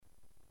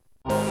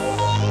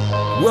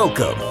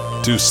Welcome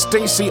to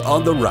Stacy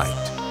on the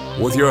Right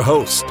with your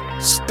host,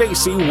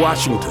 Stacy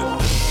Washington.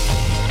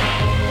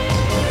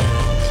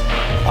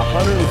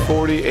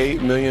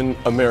 148 million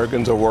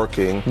Americans are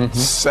working.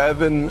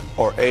 7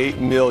 or 8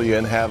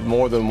 million have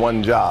more than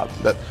one job.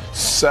 That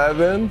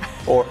 7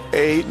 or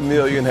 8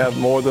 million have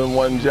more than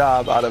one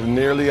job out of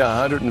nearly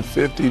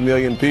 150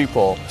 million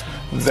people.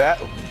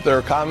 That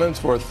their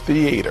comments were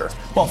theater.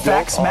 Well,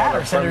 facts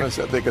matter, Senator.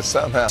 That they could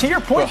somehow, to your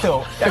point,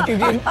 though, they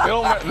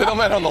don't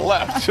matter on the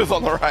left, just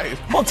on the right.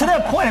 Well, to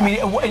that point, I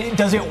mean,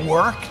 does it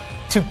work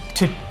to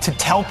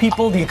tell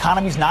people the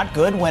economy's not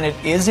good when it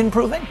is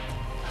improving?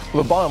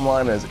 The bottom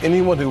line is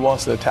anyone who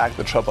wants to attack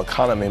the Trump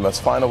economy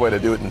must find a way to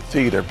do it in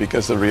theater,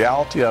 because the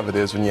reality of it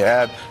is when you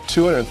add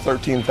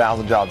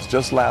 213,000 jobs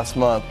just last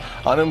month,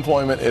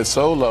 unemployment is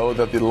so low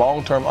that the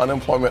long-term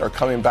unemployment are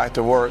coming back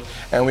to work,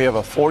 and we have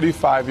a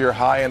 45-year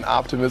high in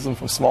optimism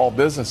from small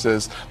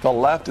businesses. The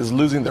left is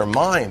losing their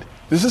mind.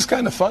 This is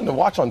kind of fun to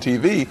watch on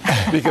TV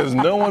because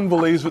no one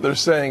believes what they're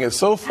saying. It's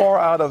so far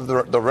out of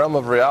the realm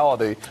of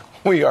reality,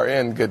 we are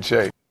in good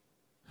shape.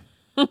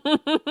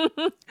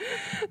 That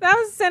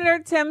was Senator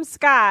Tim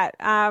Scott.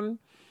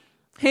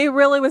 He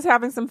really was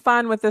having some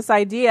fun with this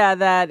idea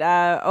that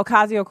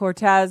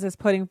Ocasio-Cortez is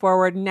putting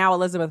forward. Now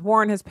Elizabeth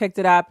Warren has picked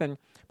it up, and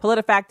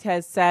PolitiFact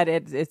has said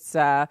it's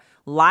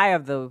lie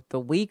of the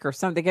week or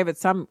something. They gave it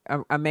some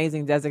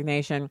amazing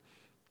designation.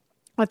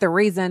 But the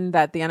reason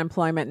that the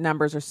unemployment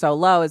numbers are so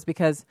low is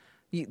because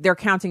they're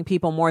counting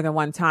people more than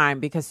one time,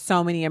 because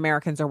so many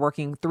Americans are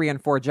working 3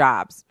 and 4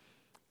 jobs.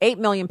 8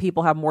 million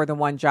people have more than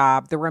one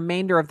job. The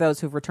remainder of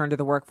those who've returned to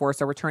the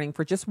workforce are returning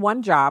for just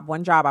one job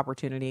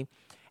opportunity.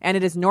 And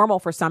it is normal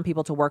for some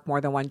people to work more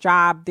than one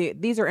job.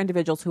 These are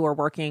individuals who are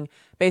working,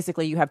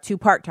 basically you have 2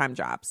 part-time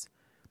jobs.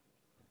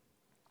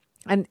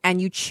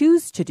 And you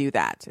choose to do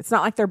that. It's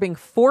not like they're being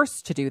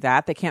forced to do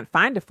that. They can't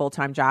find a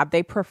full-time job.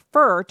 They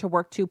prefer to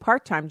work 2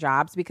 part-time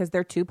jobs because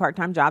they're 2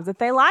 part-time jobs that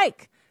they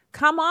like.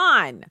 Come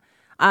on.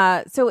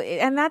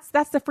 And that's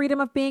the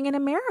freedom of being in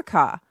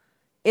America,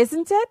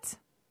 isn't it?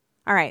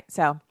 All right,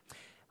 so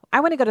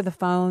I want to go to the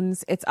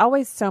phones. It's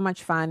always so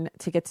much fun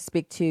to get to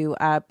speak to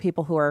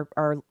people who are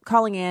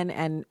calling in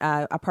and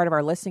a part of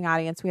our listening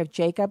audience. We have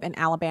Jacob in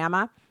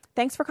Alabama.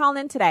 Thanks for calling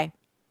in today.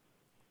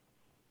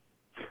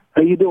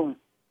 How you doing?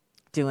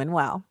 Doing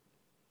well.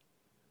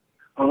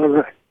 All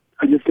right.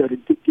 I just got to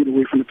get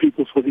away from the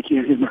people so they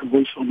can't hear my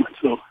voice so much.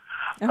 So,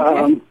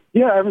 okay.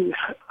 I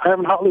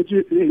haven't hollered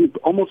you in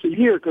almost a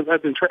year because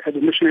as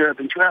a missionary, I've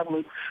been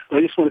traveling. But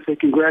I just want to say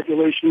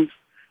congratulations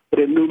for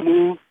that new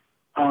move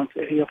to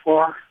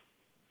AFR.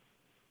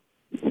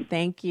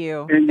 Thank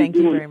you. And Thank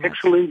you're you doing very an much.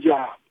 Excellent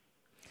job.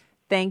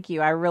 Thank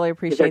you. I really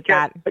appreciate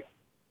that.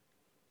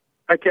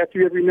 I catch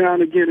you every now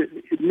and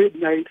again at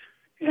midnight,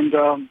 and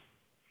I'm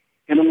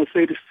going to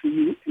say this to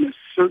you in a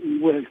certain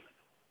way.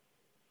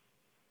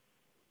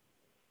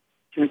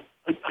 Can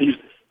I use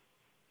this?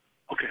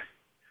 Okay.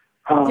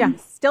 Yeah,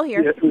 still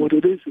here. Yeah, what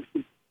it is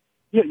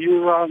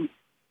you're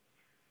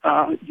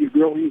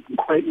growing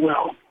quite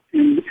well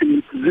in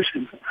your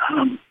position,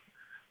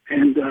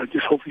 and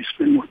just hope you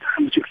spend more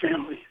time with your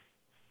family.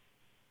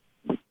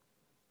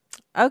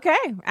 Okay,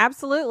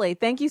 absolutely.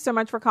 Thank you so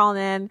much for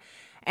calling in.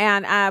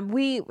 And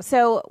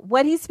so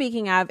what he's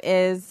speaking of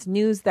is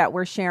news that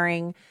we're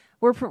sharing.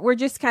 We're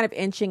just kind of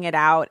inching it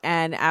out,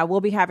 and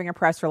we'll be having a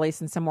press release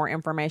and some more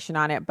information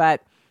on it.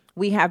 But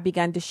we have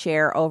begun to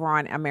share over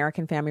on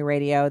American Family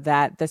Radio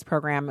that this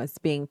program is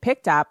being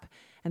picked up.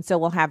 And so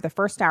we'll have the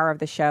first hour of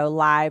the show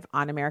live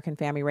on American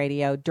Family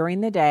Radio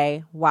during the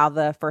day while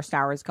the first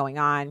hour is going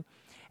on.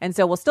 And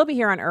so we'll still be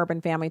here on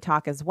Urban Family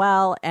Talk as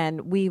well.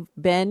 And we've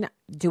been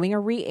doing a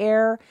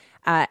re-air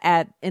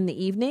in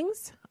the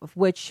evenings,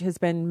 which has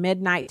been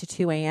midnight to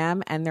 2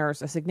 a.m. And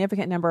there's a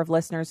significant number of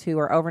listeners who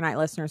are overnight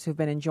listeners who've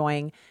been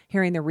enjoying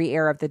hearing the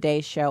re-air of the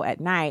day's show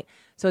at night.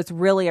 So it's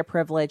really a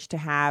privilege to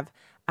have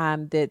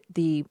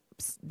the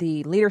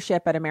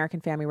leadership at American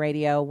Family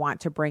Radio want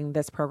to bring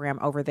this program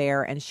over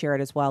there and share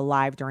it as well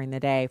live during the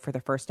day for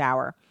the first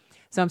hour.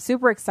 So I'm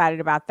super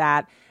excited about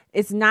that.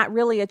 It's not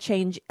really a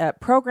change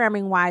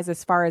programming wise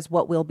as far as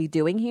what we'll be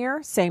doing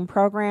here. Same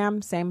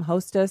program, same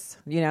hostess,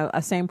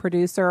 a same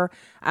producer.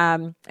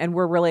 And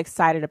we're really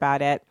excited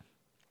about it.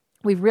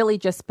 We've really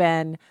just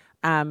been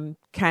I've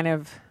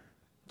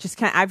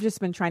just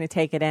been trying to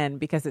take it in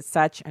because it's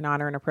such an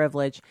honor and a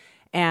privilege.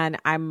 And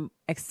I'm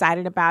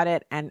excited about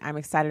it, and I'm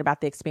excited about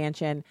the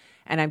expansion,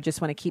 and I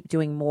just want to keep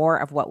doing more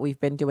of what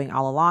we've been doing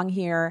all along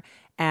here,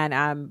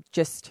 and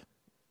just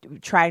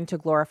trying to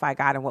glorify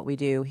God in what we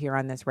do here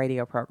on this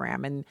radio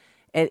program. And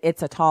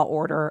it's a tall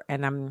order,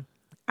 and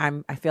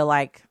I feel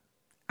like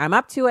I'm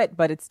up to it,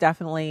 but it's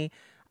definitely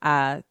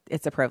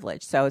it's a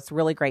privilege. So it's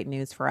really great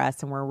news for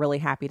us, and we're really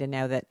happy to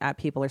know that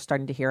people are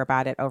starting to hear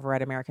about it over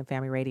at American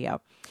Family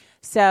Radio.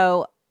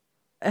 So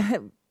a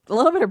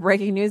little bit of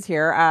breaking news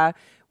here.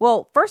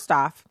 Well, first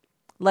off,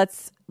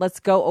 let's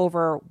go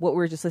over what we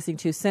were just listening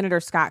to. Senator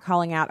Scott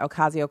calling out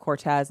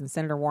Ocasio-Cortez and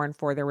Senator Warren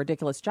for their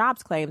ridiculous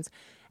jobs claims.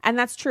 And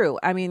that's true.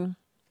 I mean,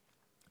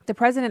 the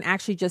president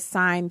actually just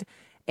signed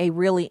a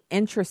really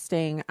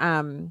interesting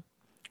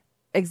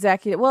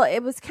executive. Well,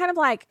 it was kind of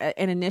like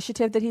an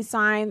initiative that he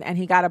signed, and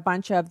he got a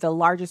bunch of the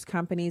largest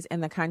companies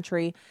in the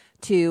country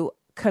to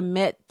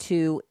commit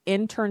to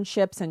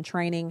internships and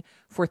training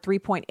for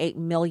 3.8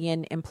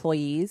 million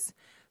employees.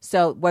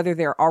 So whether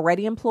they're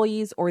already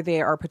employees or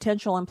they are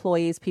potential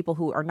employees, people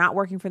who are not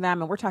working for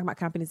them, and we're talking about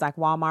companies like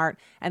Walmart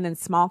and then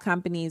small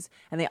companies,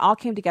 and they all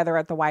came together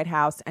at the White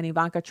House, and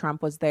Ivanka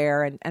Trump was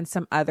there and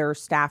some other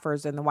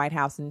staffers in the White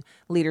House and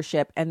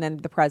leadership, and then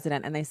the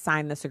president, and they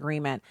signed this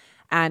agreement.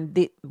 And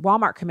the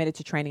Walmart committed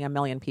to training 1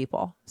 million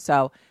people.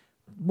 So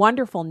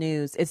wonderful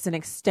news. It's an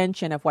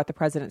extension of what the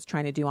president's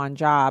trying to do on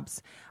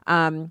jobs.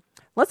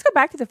 Let's go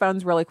back to the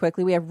phones really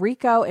quickly. We have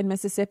Rico in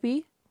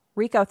Mississippi.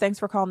 Rico, thanks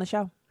for calling the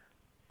show.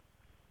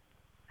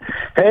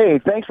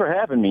 Hey, thanks for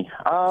having me.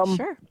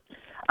 Sure.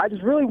 I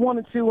just really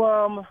wanted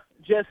to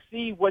just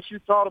see what you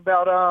thought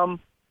about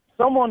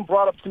someone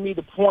brought up to me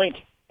the point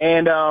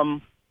and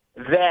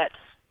that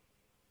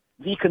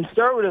the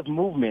conservative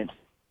movement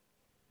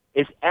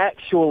is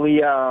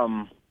actually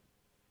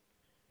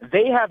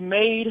they have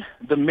made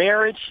the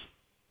marriage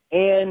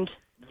and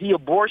the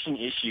abortion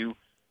issue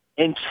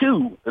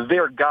into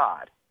their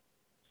God.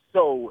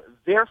 So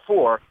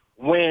therefore,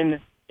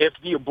 if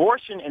the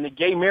abortion and the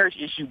gay marriage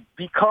issue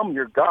become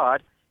your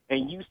God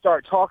and you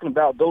start talking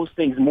about those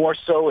things more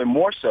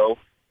so,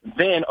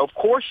 then of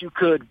course you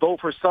could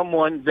vote for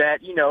someone that,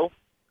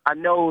 I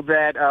know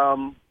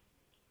that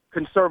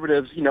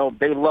conservatives,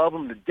 they love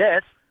them to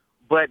death,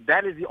 but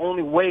that is the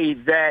only way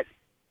that,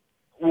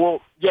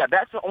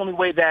 that's the only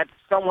way that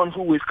someone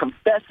who is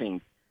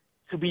confessing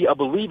to be a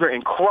believer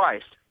in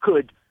Christ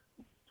could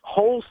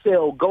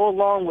wholesale go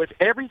along with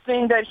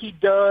everything that he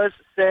does,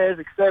 says,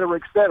 et cetera,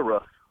 et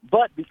cetera.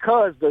 But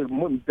because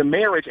the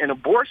marriage and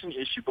abortion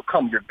issue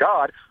become your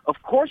God, of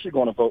course you're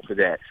going to vote for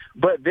that.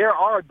 But there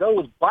are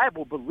those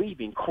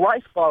Bible-believing,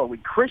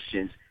 Christ-following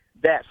Christians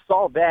that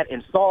saw that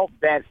and saw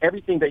that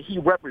everything that he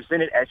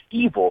represented as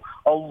evil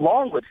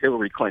along with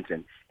Hillary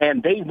Clinton,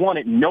 and they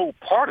wanted no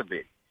part of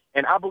it.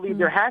 And I believe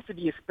there has to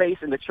be a space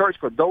in the church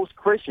for those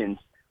Christians,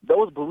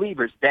 those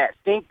believers that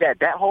think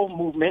that whole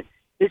movement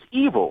is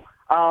evil.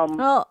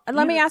 Well,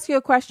 let me ask you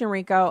a question,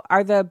 Rico.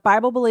 Are the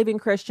Bible-believing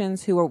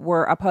Christians who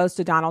were opposed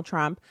to Donald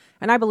Trump,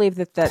 and I believe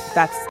that's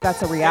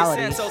a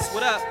reality. Hey, Santos,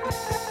 what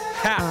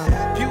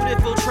up?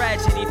 Beautiful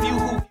tragedy.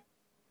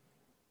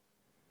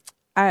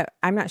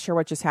 I'm not sure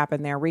what just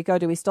happened there. Rico,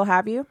 do we still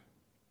have you?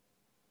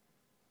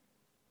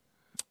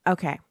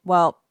 Okay.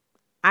 Well,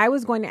 I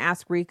was going to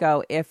ask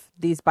Rico if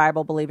these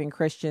Bible-believing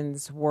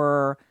Christians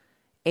were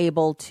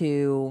able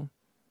to,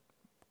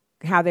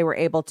 how they were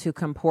able to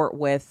comport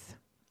with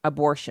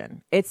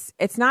abortion. It's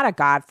not a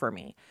God for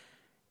me.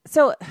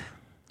 So,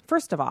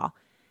 first of all,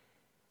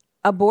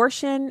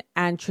 abortion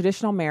and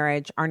traditional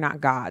marriage are not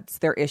gods.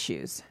 They're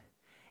issues.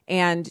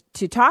 And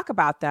to talk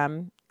about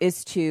them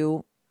is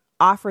to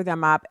offer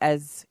them up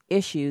as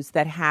issues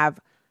that have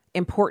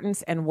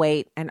importance and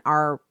weight and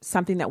are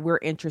something that we're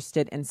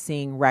interested in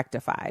seeing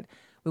rectified.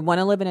 We want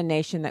to live in a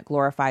nation that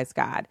glorifies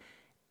God.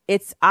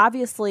 It's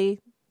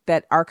obviously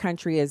that our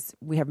country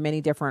we have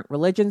many different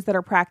religions that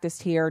are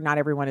practiced here. Not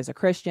everyone is a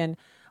Christian,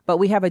 but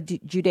we have a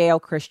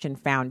Judeo-Christian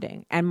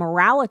founding. And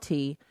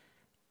morality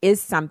is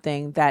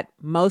something that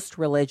most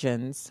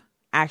religions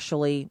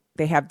actually,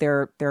 they have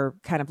their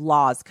kind of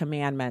laws,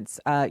 commandments,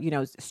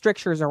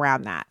 strictures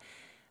around that.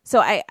 So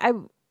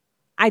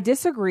I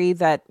disagree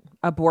that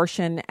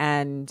abortion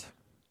and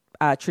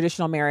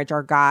traditional marriage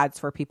are gods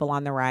for people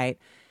on the right.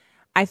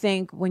 I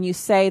think when you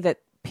say that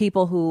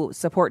people who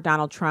support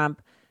Donald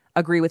Trump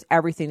agree with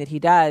everything that he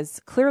does,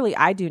 clearly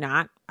I do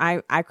not.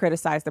 I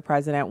criticize the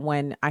president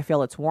when I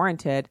feel it's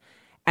warranted,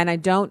 and I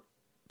don't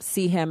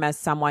see him as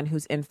someone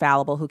who's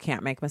infallible, who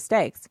can't make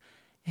mistakes.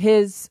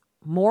 His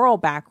moral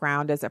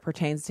background as it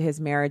pertains to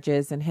his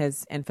marriages and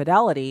his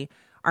infidelity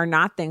are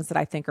not things that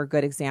I think are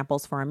good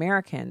examples for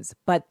Americans,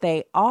 but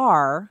they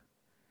are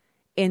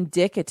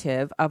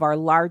indicative of our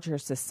larger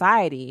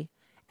society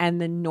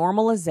and the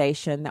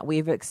normalization that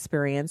we've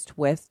experienced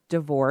with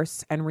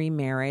divorce and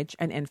remarriage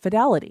and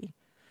infidelity.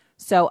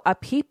 So a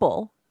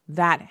people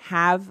that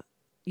have,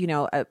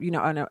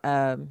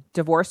 a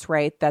divorce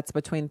rate that's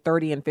between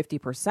 30 and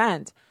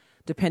 50%,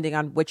 depending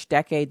on which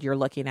decade you're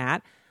looking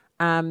at,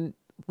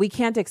 we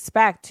can't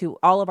expect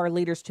all of our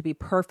leaders to be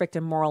perfect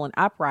and moral and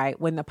upright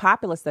when the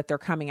populace that they're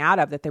coming out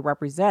of, that they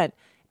represent,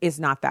 is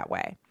not that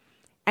way.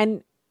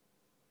 And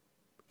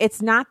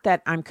it's not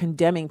that I'm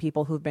condemning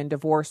people who've been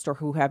divorced or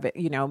who have,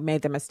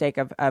 made the mistake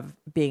of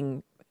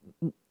being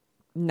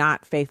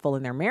not faithful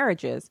in their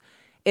marriages.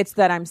 It's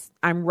that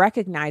I'm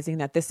recognizing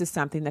that this is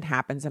something that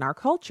happens in our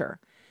culture.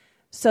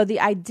 So the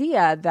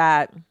idea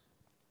that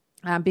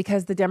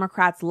because the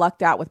Democrats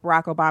lucked out with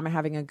Barack Obama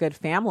having a good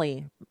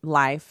family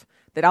life,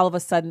 that all of a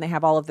sudden they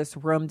have all of this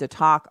room to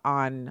talk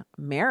on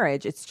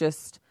marriage, it's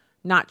just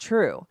not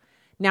true.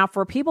 Now,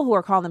 for people who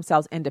are calling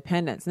themselves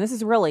independents, and this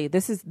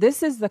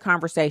is the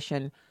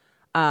conversation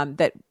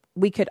that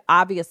we could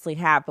obviously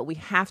have, but we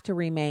have to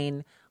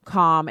remain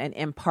calm and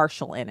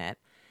impartial in it.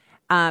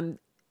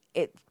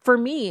 For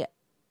me,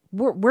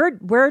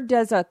 where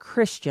does a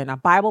Christian, a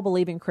Bible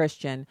believing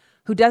Christian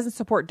who doesn't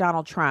support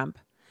Donald Trump,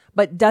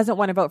 but doesn't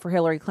want to vote for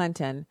Hillary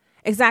Clinton,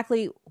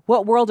 exactly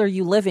what world are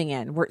you living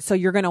in? So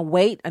you're going to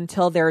wait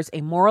until there's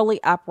a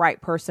morally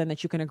upright person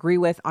that you can agree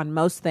with on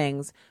most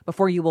things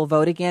before you will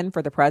vote again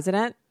for the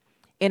president?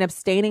 In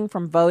abstaining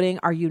from voting,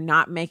 are you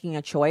not making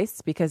a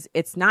choice? Because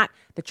it's not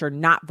that you're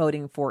not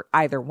voting for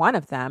either one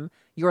of them.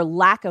 Your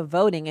lack of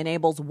voting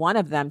enables one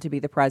of them to be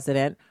the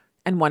president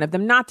and one of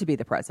them not to be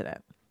the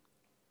president.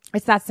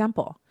 It's that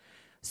simple.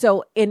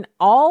 So in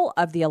all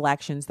of the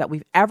elections that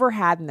we've ever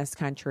had in this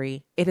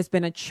country, it has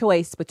been a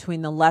choice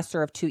between the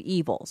lesser of two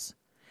evils.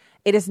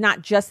 It is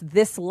not just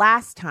this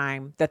last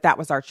time that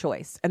was our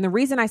choice. And the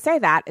reason I say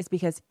that is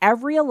because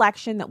every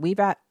election that we've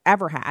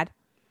ever had,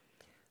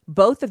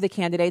 both of the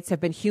candidates have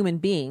been human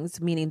beings,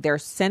 meaning they're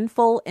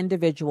sinful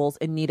individuals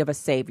in need of a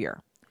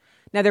savior.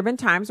 Now, there have been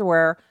times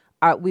where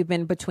we've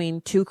been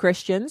between two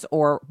Christians,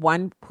 or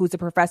one who's a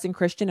professing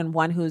Christian and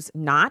one who's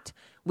not.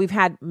 We've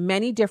had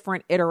many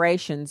different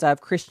iterations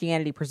of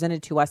Christianity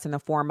presented to us in the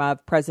form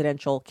of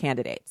presidential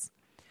candidates.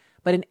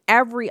 But in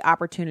every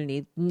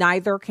opportunity,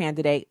 neither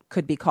candidate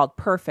could be called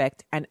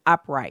perfect and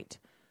upright.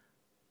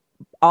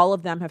 All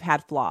of them have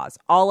had flaws.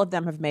 All of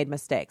them have made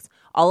mistakes.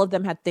 All of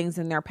them had things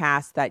in their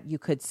past that you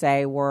could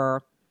say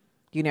were,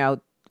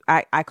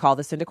 I call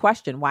this into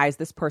question. Why is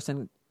this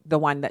person the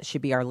one that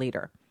should be our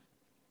leader?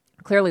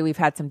 Clearly, we've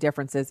had some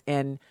differences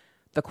in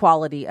the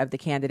quality of the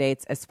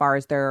candidates as far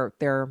as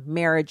their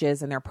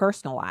marriages and their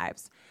personal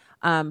lives.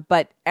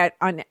 But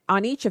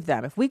on each of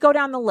them, if we go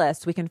down the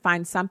list, we can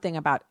find something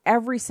about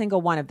every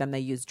single one of them. They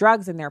used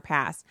drugs in their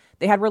past.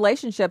 They had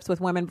relationships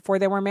with women before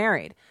they were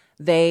married.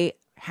 They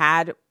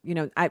had,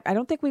 I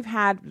don't think we've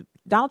had,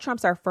 Donald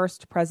Trump's our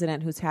first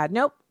president who's had,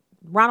 nope.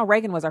 Ronald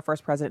Reagan was our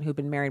first president who'd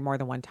been married more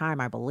than one time,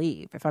 I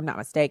believe, if I'm not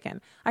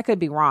mistaken. I could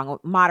be wrong.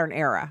 Modern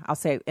era, I'll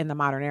say in the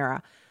modern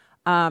era.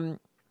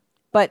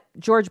 But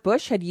George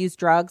Bush had used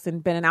drugs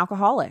and been an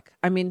alcoholic.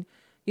 I mean,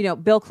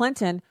 Bill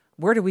Clinton,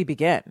 where do we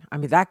begin? I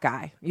mean, that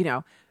guy,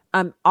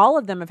 all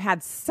of them have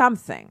had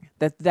something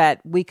that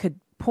we could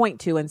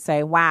point to and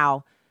say,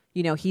 wow,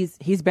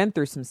 he's been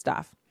through some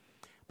stuff.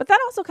 But that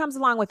also comes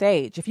along with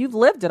age. If you've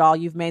lived it all,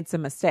 you've made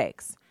some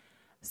mistakes.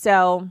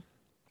 So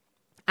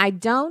I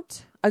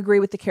don't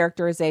agree with the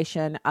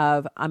characterization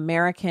of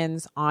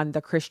Americans on the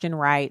Christian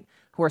right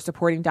who are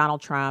supporting Donald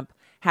Trump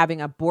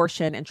having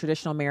abortion and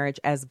traditional marriage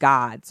as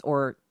gods,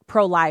 or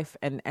pro-life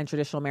and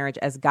traditional marriage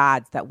as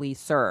gods that we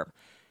serve.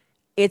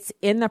 It's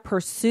in the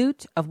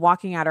pursuit of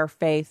walking out our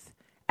faith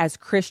as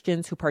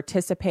Christians who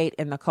participate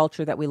in the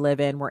culture that we live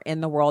in. We're in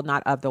the world,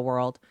 not of the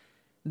world,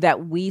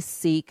 that we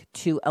seek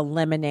to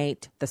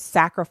eliminate the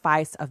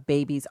sacrifice of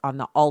babies on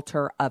the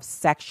altar of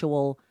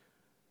sexual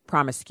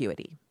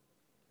promiscuity.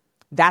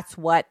 That's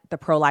what the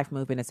pro-life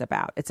movement is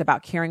about. It's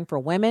about caring for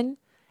women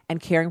and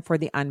caring for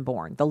the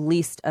unborn, the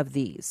least of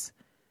these.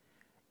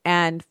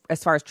 And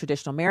as far as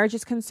traditional marriage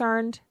is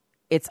concerned,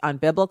 it's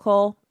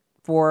unbiblical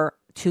for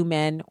two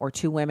men or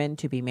two women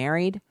to be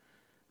married.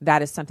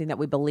 That is something that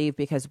we believe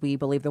because we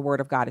believe the word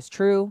of God is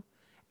true,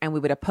 and we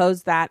would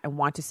oppose that and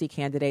want to see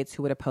candidates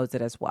who would oppose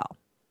it as well.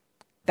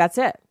 That's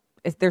it.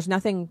 There's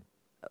nothing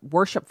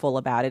worshipful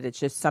about it. It's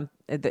just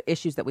the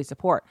issues that we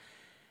support.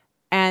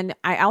 And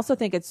I also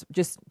think it's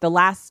just the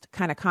last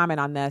kind of comment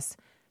on this,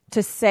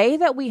 to say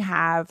that we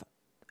have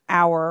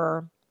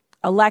our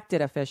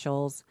elected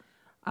officials,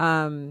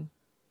 how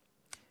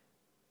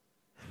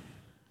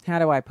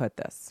do I put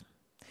this?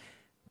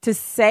 To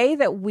say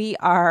that we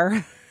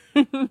are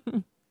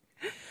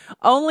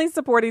only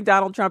supporting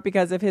Donald Trump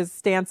because of his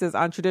stances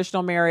on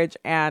traditional marriage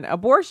and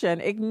abortion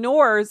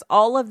ignores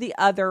all of the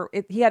other.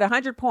 He had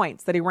 100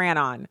 points that he ran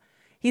on.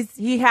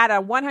 He had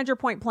a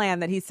 100-point plan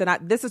that he said,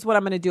 this is what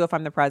I'm going to do if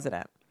I'm the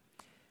president.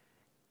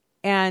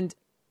 And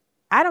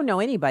I don't know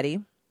anybody,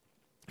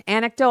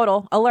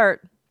 anecdotal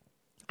alert,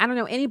 I don't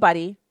know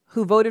anybody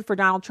who voted for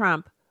Donald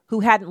Trump who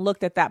hadn't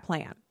looked at that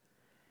plan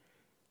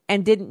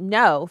and didn't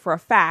know for a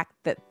fact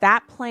that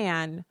that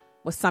plan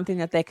was something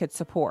that they could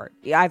support,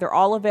 either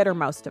all of it or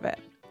most of it.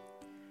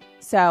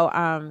 So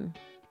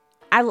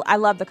I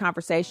love the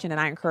conversation and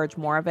I encourage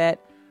more of it,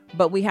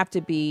 but we have to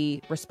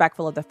be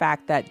respectful of the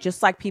fact that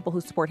just like people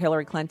who support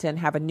Hillary Clinton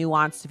have a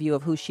nuanced view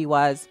of who she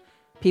was,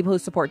 people who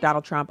support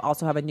Donald Trump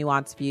also have a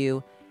nuanced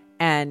view.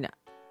 And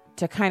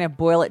to kind of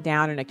boil it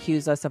down and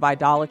accuse us of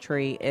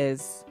idolatry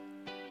is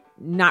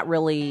not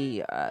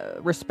really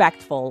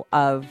respectful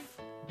of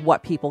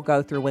what people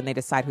go through when they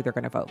decide who they're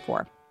going to vote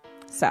for.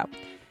 So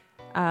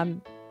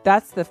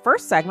that's the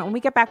first segment. When we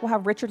get back, we'll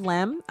have Richard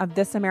Lim of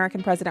This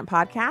American President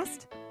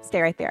podcast.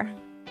 Stay right there.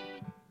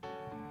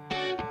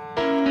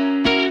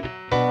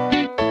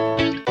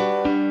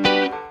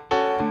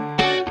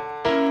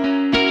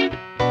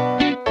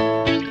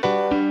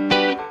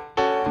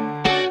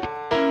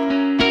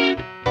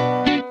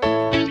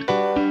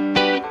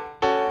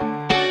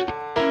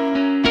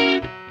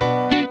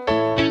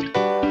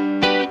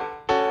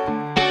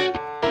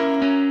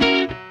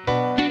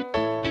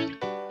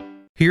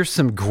 Here's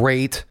some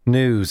great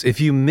news. If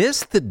you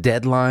missed the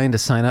deadline to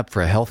sign up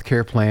for a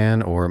healthcare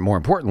plan, or more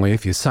importantly,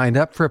 if you signed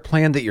up for a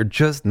plan that you're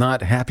just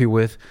not happy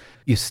with,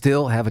 you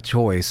still have a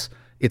choice.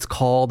 It's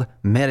called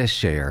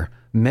Medi-Share.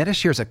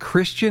 Medi-Share is a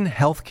Christian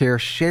healthcare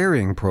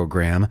sharing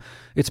program.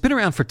 It's been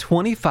around for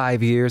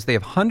 25 years. They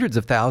have hundreds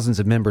of thousands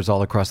of members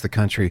all across the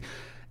country.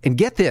 And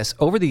get this,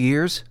 over the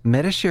years,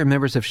 Medi-Share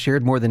members have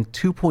shared more than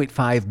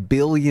 $2.5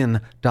 billion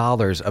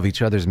of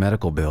each other's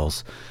medical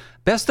bills.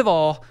 Best of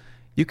all,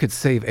 you could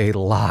save a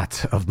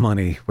lot of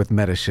money with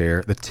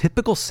Medi-Share. The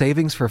typical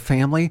savings for a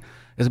family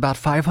is about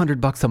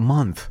 $500 a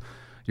month.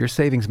 Your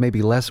savings may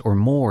be less or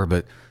more,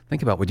 but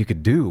think about what you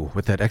could do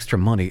with that extra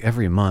money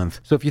every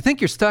month. So if you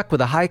think you're stuck with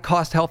a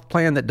high-cost health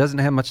plan that doesn't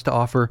have much to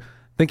offer,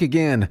 think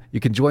again. You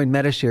can join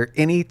Medi-Share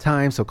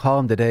anytime, so call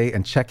them today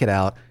and check it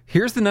out.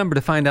 Here's the number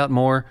to find out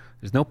more.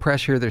 There's no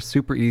pressure. They're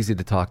super easy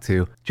to talk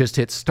to. Just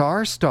hit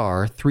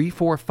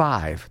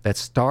 *345.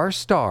 That's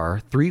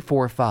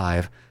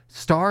 *345.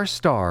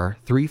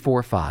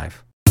 *345.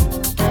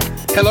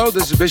 Hello,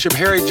 this is Bishop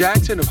Harry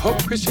Jackson of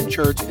Hope Christian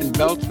Church in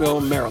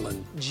Beltsville,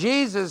 Maryland.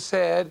 Jesus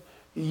said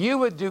you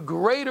would do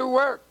greater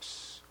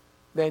works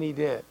than he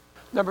did.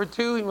 Number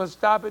two, he must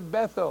stop at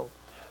Bethel.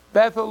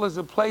 Bethel is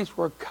a place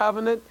where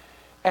covenant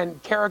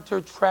and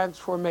character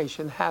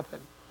transformation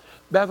happen.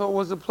 Bethel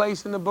was a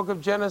place in the book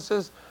of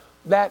Genesis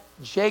that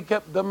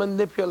Jacob the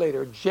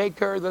manipulator,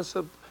 Jacob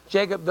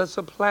the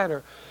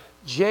supplanter,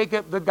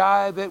 Jacob the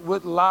guy that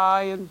would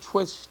lie and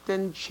twist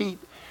and cheat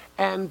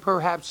and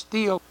perhaps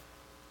steal.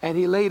 And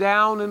he lay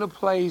down in a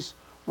place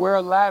where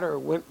a ladder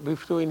went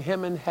between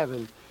him and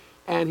heaven.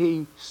 And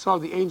he saw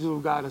the angel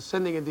of God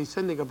ascending and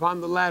descending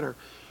upon the ladder.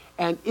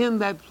 And in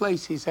that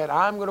place he said,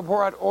 I'm going to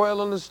pour out oil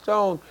on the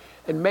stone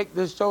and make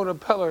this stone a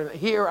pillar. And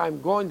here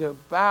I'm going to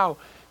vow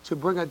to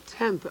bring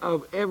 1/10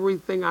 of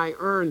everything I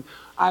earn.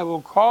 I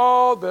will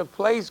call the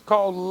place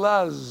called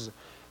Luz,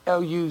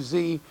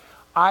 L-U-Z.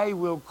 I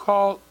will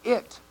call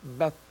it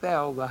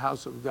Bethel, the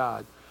house of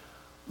God.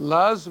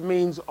 Luz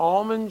means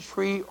almond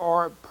tree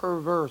or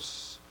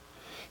perverse.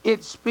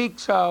 It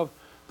speaks of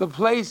the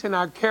place in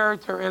our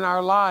character in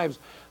our lives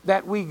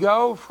that we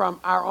go from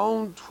our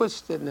own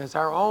twistedness,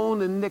 our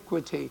own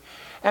iniquity,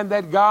 and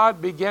that God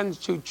begins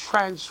to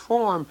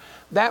transform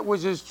that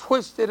which is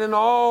twisted in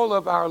all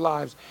of our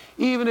lives,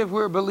 even if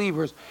we're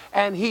believers.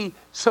 And he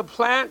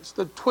supplants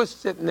the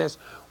twistedness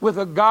with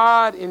a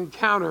God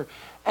encounter.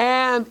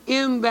 And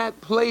in that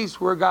place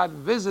where God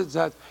visits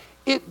us,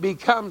 it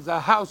becomes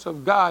the house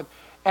of God,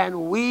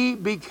 and we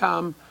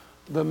become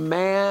the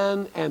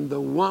man and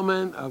the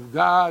woman of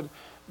God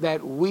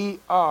that we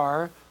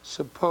are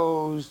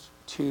supposed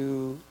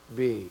to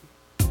be.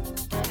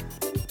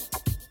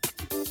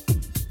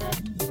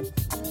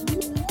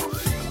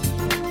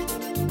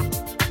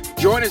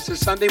 Join us this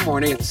Sunday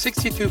morning at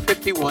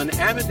 6251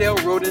 Avondale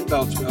Road in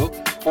Beltsville,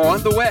 or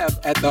on the web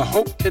at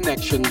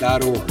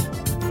thehopeconnection.org.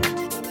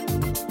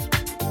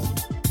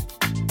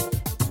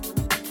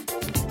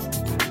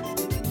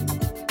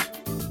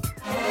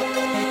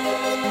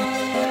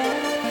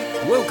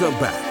 Welcome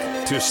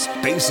back to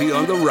Stacy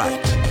on the Right.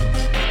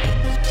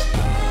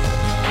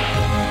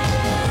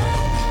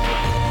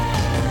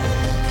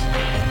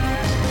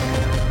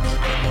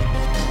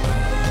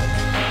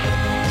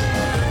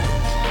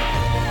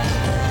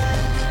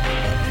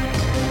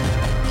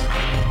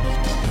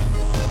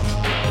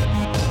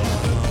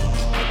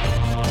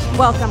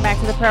 Welcome back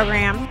to the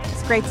program.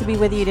 It's great to be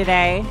with you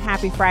today.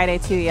 Happy Friday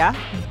to you.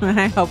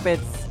 I hope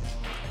it's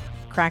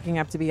cracking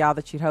up to be all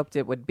that you'd hoped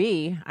it would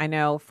be. I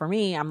know for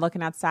me, I'm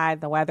looking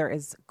outside. The weather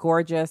is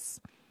gorgeous.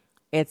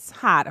 It's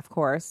hot, of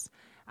course,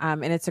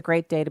 and it's a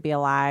great day to be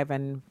alive.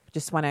 And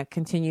just want to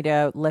continue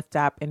to lift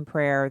up in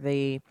prayer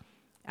the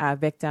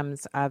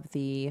victims of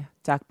the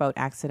duck boat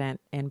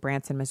accident in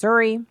Branson,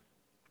 Missouri.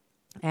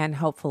 And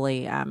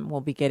hopefully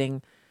we'll be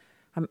getting,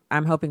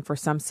 I'm hoping for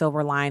some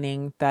silver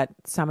lining that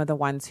some of the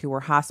ones who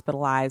were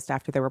hospitalized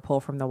after they were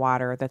pulled from the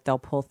water, that they'll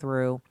pull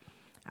through.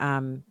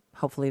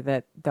 Hopefully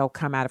that they'll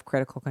come out of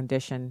critical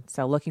condition.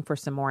 So looking for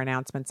some more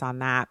announcements on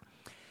that.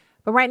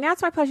 But right now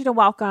it's my pleasure to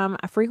welcome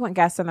a frequent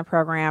guest on the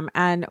program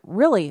and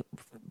really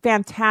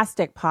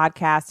fantastic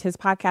podcast. His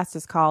podcast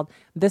is called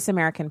This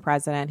American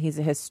President. He's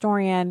a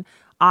historian,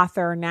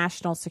 author,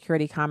 national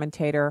security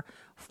commentator,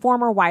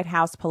 former White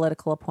House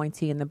political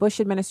appointee in the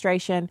Bush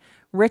administration,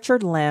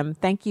 Richard Lim.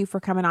 Thank you for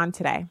coming on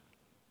today.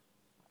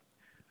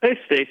 Hey,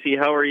 Stacy.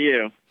 How are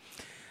you?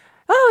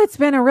 Oh, it's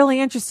been a really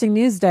interesting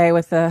news day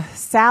with the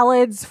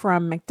salads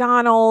from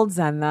McDonald's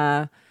and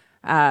the,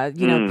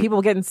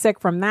 people getting sick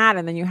from that.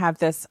 And then you have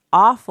this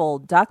awful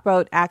duck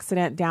boat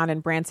accident down in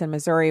Branson,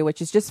 Missouri, which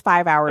is just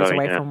 5 hours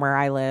away from where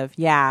I live.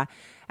 Yeah.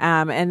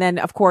 And then,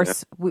 of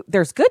course,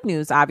 there's good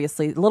news,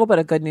 obviously, a little bit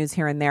of good news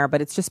here and there,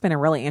 but it's just been a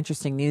really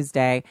interesting news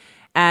day.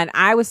 And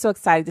I was so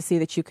excited to see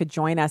that you could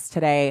join us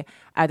today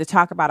to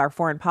talk about our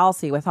foreign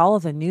policy with all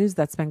of the news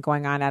that's been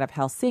going on out of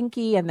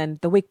Helsinki. And then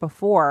the week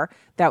before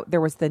that, there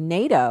was the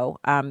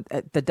NATO,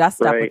 the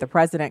dust up with the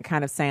president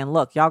kind of saying,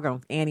 look, y'all going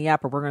to ante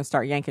up or we're going to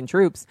start yanking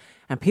troops.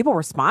 And people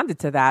responded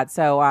to that.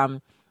 So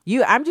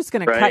I'm just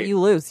going to cut you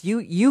loose.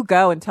 You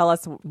go and tell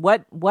us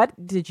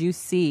what did you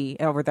see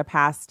over the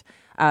past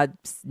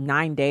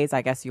 9 days,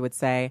 I guess you would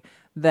say,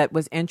 that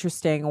was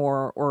interesting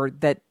or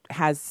that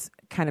has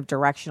kind of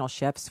directional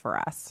shifts for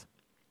us.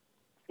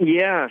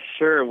 Yeah,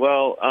 sure.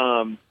 Well,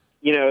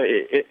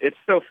 it's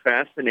so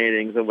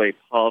fascinating the way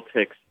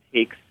politics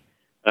takes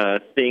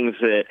things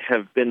that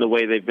have been the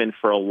way they've been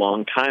for a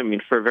long time. I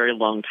mean, for a very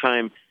long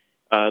time,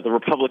 the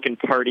Republican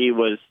Party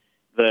was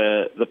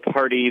the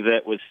party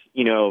that was,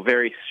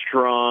 very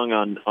strong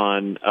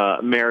on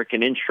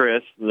American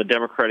interests. And the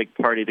Democratic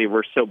Party, they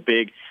were so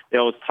big. They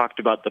always talked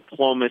about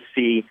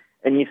diplomacy.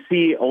 And you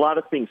see a lot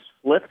of things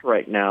flipped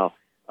right now.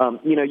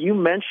 You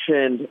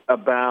mentioned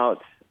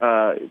about,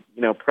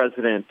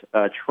 President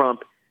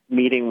Trump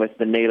meeting with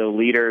the NATO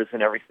leaders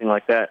and everything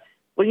like that.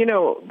 Well,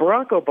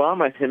 Barack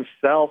Obama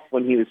himself,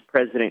 when he was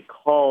president,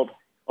 called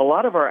a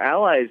lot of our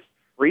allies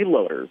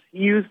freeloaders. He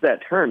used that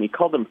term. He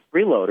called them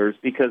freeloaders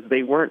because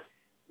they weren't,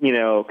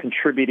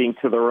 contributing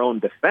to their own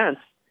defense.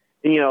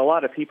 And, a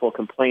lot of people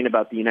complain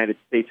about the United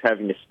States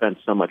having to spend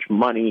so much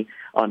money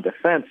on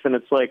defense. And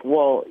it's like,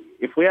 well,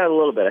 if we had a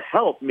little bit of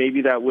help,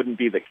 maybe that wouldn't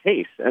be the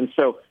case. And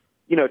so,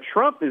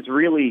 Trump is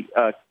really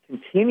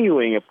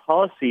continuing a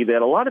policy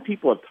that a lot of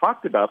people have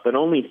talked about, but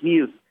only he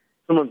is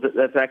someone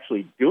that's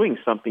actually doing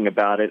something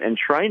about it and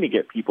trying to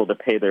get people to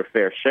pay their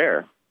fair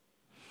share.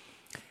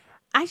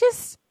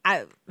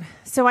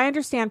 So I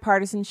understand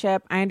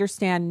partisanship. I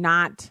understand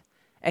not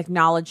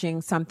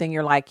acknowledging something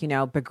you're like,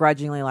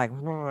 begrudgingly like,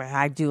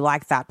 I do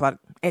like that, but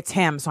it's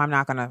him, so I'm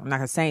not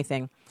gonna say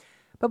anything.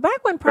 But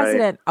back when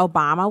President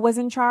Obama was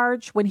in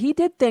charge, when he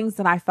did things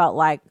that I felt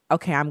like,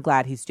 okay, I'm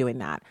glad he's doing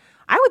that.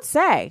 I would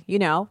say,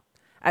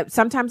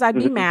 sometimes I'd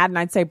be mad and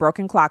I'd say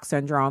broken clock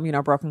syndrome,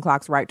 broken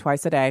clocks right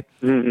twice a day.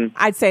 Mm-hmm.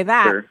 I'd say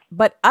that. Sure.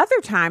 But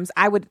other times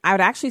I would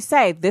actually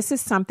say this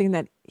is something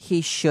that he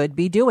should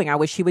be doing. I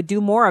wish he would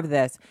do more of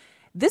this.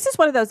 This is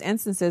one of those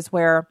instances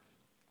where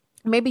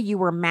maybe you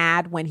were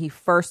mad when he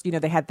first,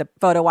 they had the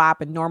photo op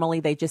and normally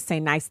they just say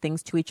nice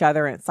things to each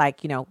other. And it's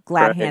like,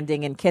 glad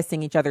handing and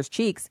kissing each other's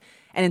cheeks.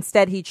 And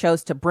instead he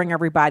chose to bring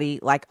everybody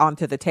like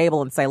onto the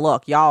table and say,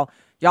 look, y'all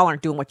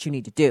aren't doing what you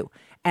need to do.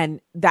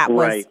 And that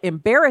was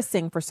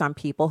embarrassing for some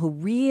people who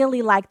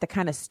really like the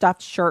kind of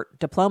stuffed shirt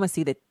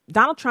diplomacy that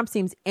Donald Trump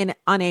seems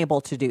unable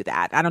to do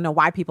that. I don't know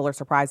why people are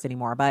surprised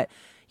anymore. But,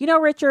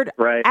 Richard,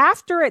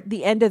 after at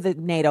the end of the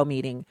NATO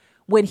meeting,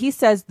 when he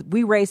says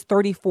we raised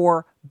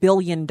 $34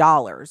 billion,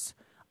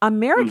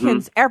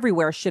 Americans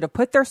everywhere should have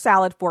put their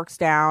salad forks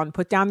down,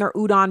 put down their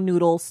udon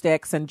noodle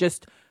sticks, and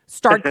just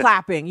start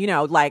clapping,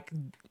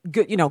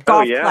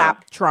 golf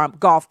clap, Trump,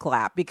 golf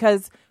clap,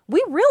 because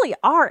we really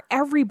are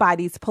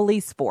everybody's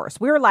police force.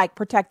 We're like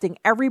protecting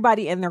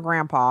everybody and their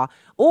grandpa,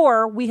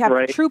 or we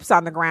have troops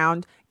on the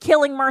ground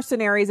killing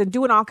mercenaries and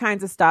doing all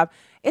kinds of stuff.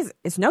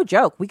 It's no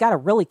joke. We got a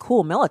really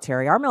cool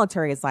military. Our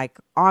military is like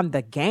on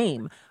the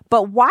game.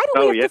 But why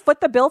do we have to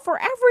foot the bill for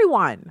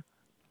everyone?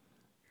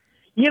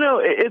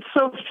 It's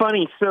so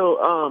funny.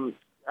 So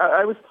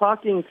I was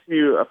talking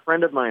to a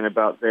friend of mine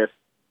about this,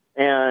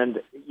 and,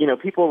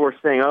 people were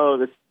saying, oh,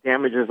 this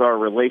damages our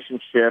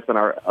relationship and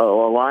our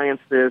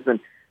alliances. And,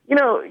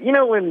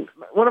 when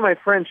one of my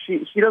friends,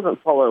 she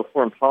doesn't follow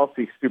foreign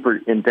policy super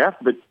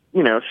in-depth, but,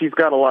 she's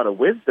got a lot of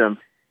wisdom.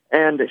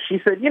 And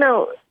she said,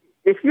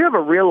 if you have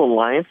a real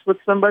alliance with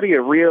somebody,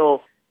 a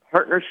real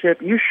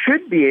partnership, you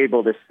should be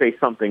able to say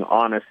something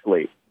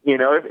honestly.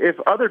 If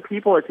other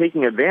people are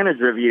taking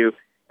advantage of you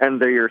and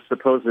they're your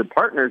supposed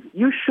partners,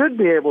 you should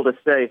be able to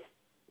say,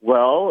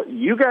 well,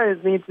 you guys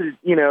need to,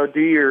 do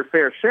your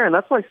fair share. And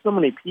that's why so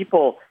many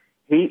people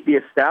hate the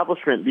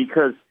establishment,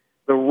 because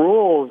the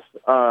rules,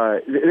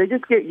 they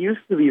just get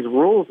used to these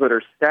rules that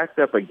are stacked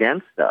up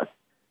against us.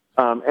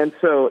 And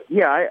so,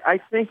 I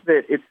think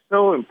that it's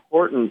so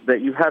important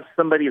that you have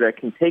somebody that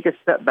can take a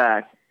step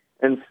back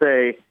and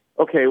say,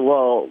 okay,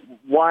 well,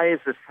 why is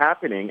this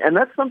happening? And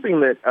that's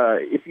something that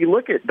if you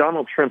look at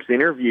Donald Trump's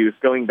interviews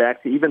going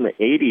back to even the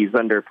 80s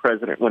under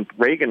when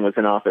Reagan was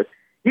in office,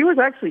 he was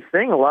actually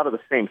saying a lot of the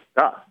same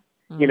stuff.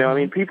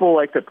 Mm-hmm. People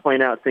like to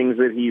point out things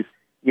that he's,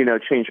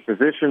 changed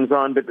positions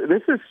on, but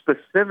this is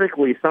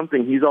specifically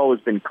something he's always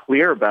been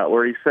clear about,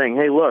 where he's saying,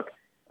 hey, look,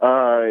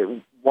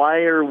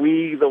 why are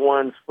we the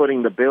ones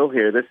footing the bill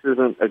here? This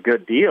isn't a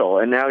good deal.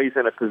 And now he's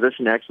in a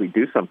position to actually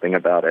do something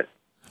about it.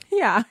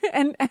 Yeah.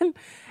 And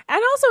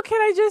also,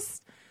 can I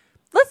just,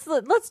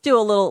 let's do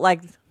a little,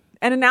 like,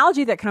 an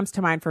analogy that comes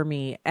to mind for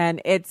me.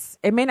 And it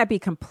may not be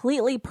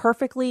completely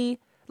perfectly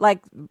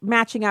like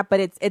matching up, but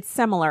it's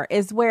similar,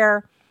 is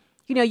where,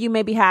 you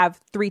maybe have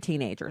 3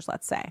 teenagers,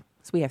 let's say.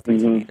 So we have 3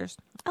 teenagers.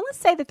 And let's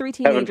say the 3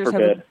 teenagers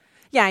have,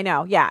 yeah, I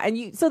know. Yeah.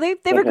 And so they've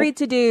agreed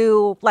to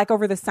do, like,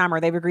 over the summer,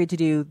 they've agreed to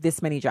do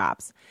this many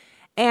jobs.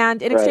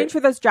 And in exchange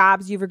for those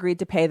jobs, you've agreed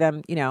to pay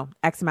them,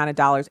 X amount of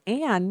dollars,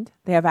 and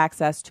they have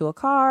access to a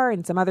car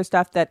and some other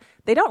stuff that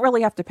they don't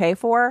really have to pay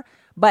for.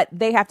 but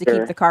they have to Sure.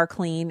 keep the car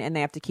clean and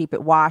they have to keep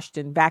it washed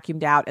and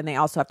vacuumed out, and they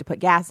also have to put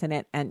gas in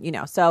it. And,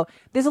 so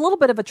there's a little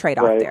bit of a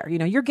trade-off Right. there.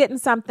 You're getting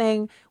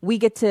something, we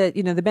get to,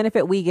 the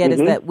benefit we get is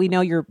that we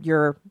know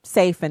you're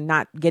safe and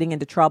not getting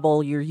into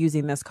trouble. You're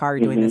using this car,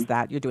 you're doing this,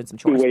 that, you're doing some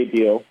chores. Two-way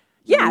deal.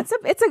 Yeah,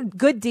 it's a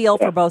good deal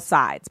for both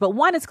sides, but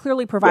one is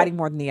clearly providing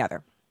more than the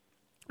other.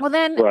 Well,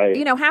 then, Right.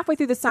 halfway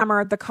through the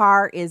summer, the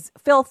car is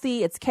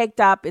filthy. It's caked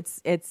up.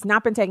 It's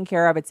not been taken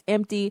care of. It's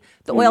empty.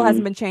 The oil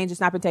hasn't been changed.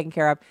 It's not been taken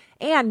care of.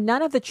 And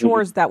none of the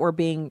chores that were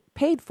being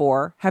paid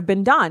for have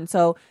been done.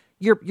 So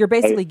you're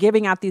basically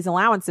giving out these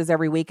allowances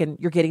every week and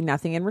you're getting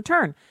nothing in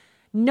return.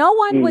 No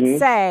one would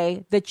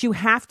say that you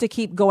have to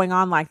keep going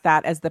on like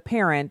that as the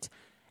parent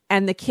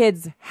and the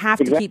kids have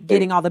to keep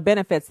getting all the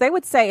benefits. They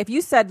would say, if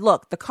you said,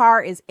 look, the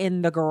car is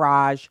in the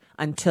garage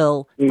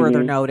until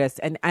further notice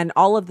and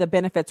all of the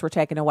benefits were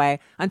taken away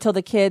until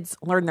the kids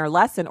learned their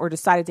lesson or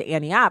decided to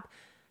ante up,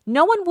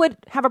 no one would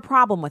have a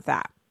problem with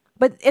that.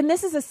 And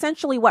this is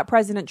essentially what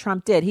President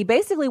Trump did. He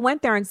basically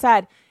went there and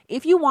said,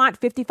 if you want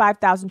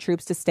 55,000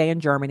 troops to stay in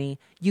Germany,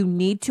 you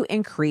need to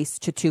increase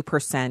to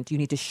 2%. You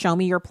need to show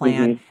me your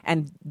plan.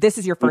 And this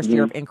is your first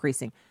year of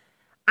increasing.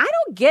 I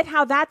don't get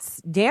how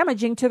that's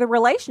damaging to the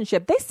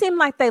relationship. They seem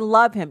like they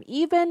love him.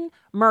 Even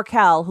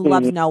Merkel, who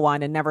loves no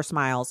one and never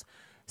smiles,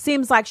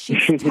 seems like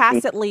she's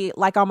tacitly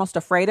like almost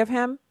afraid of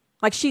him.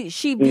 Like she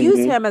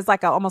views him as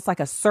like almost like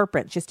a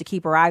serpent just to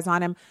keep her eyes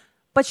on him.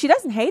 But she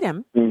doesn't hate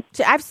him.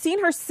 I've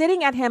seen her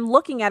sitting at him,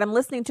 looking at him,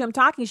 listening to him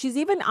talking. She's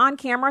even on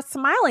camera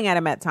smiling at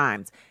him at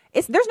times.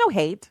 There's no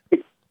hate.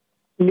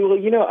 Well,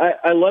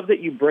 I love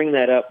that you bring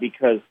that up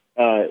because,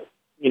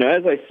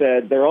 as I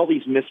said, there are all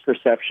these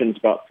misperceptions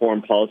about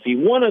foreign policy.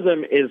 One of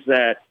them is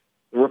that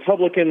the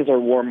Republicans are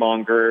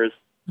warmongers.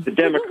 The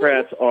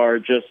Democrats are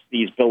just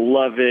these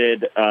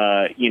beloved,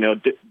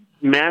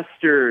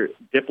 master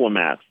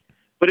diplomats.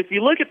 But if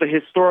you look at the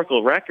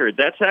historical record,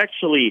 that's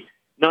actually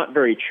not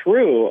very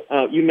true.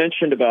 You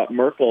mentioned about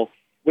Merkel.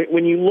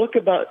 When you look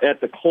at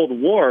the Cold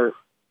War,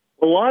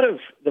 a lot of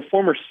the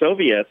former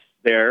Soviets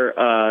there,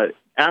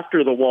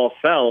 after the wall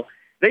fell,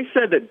 they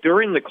said that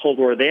during the Cold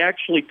War, they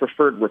actually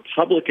preferred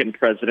Republican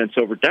presidents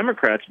over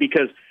Democrats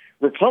because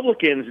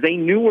Republicans, they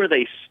knew where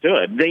they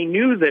stood. They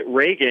knew that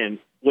Reagan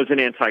was an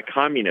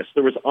anti-communist.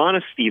 There was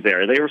honesty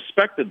there. They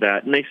respected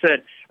that. And they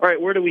said, all right,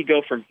 where do we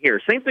go from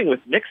here? Same thing with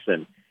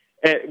Nixon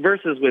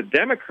versus with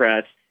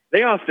Democrats.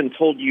 They often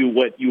told you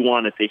what you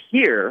wanted to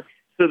hear.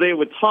 So they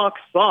would talk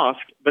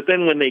soft, but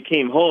then when they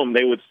came home,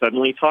 they would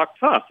suddenly talk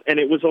tough. And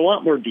it was a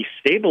lot more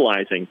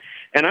destabilizing.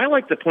 And I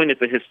like to point at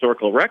the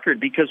historical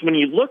record because when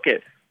you look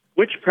at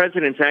which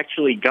presidents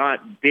actually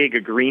got big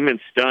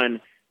agreements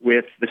done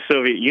with the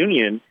Soviet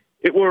Union,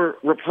 it were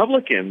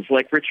Republicans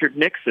like Richard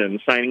Nixon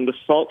signing the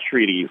SALT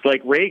treaties,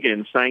 like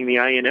Reagan signing the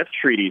INF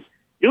treaties.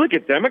 You look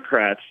at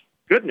Democrats,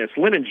 goodness,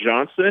 Lyndon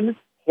Johnson,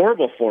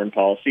 horrible foreign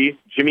policy.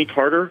 Jimmy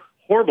Carter,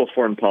 horrible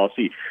foreign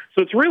policy.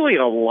 So it's really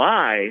a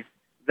lie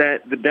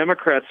that the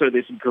Democrats are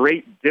this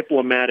great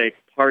diplomatic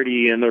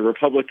party and the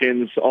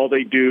Republicans, all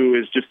they do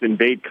is just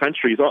invade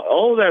countries.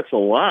 All of that's a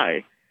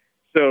lie.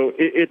 So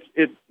it's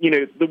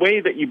the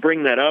way that you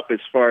bring that up as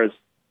far as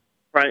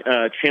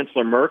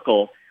Chancellor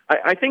Merkel,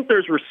 I think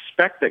there's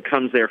respect that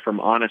comes there from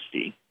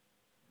honesty.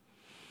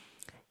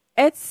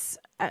 It's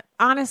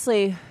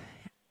honestly,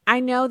 I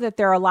know that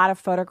there are a lot of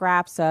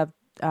photographs of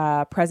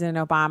President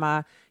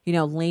Obama,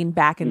 lean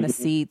back in the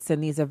seats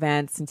in these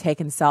events and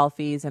taking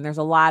selfies. And there's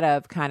a lot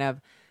of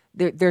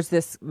there's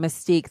this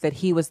mystique that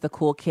he was the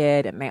cool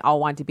kid and they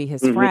all wanted to be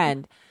his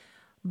friend.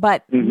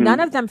 But none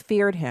of them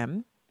feared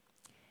him.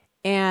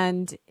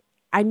 And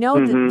I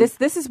know that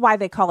this is why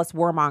they call us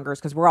warmongers,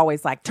 because we're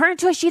always like, turn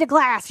into a sheet of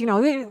glass, you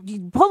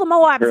pull the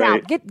Moabs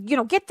out,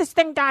 get this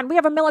thing done. We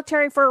have a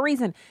military for a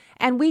reason.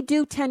 And we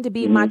do tend to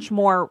be much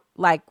more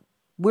like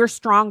we're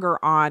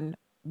stronger on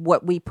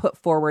what we put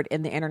forward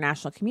in the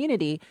international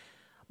community.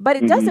 But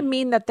it doesn't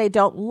mean that they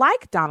don't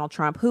like Donald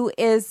Trump, who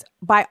is,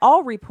 by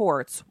all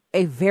reports,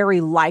 a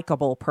very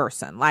likable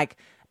person. Like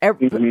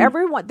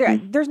everyone,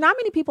 there's not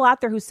many people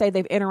out there who say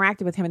they've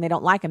interacted with him and they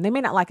don't like him. They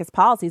may not like his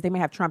policies. They may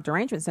have Trump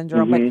derangement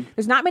syndrome, but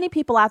there's not many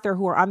people out there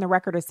who are on the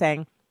record as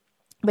saying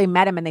they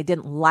met him and they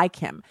didn't like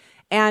him.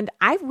 And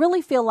I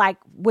really feel like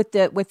with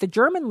the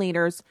German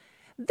leaders,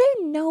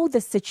 they know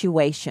the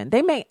situation.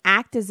 They may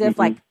act as if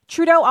like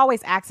Trudeau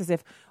always acts as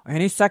if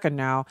any second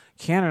now,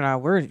 Canada,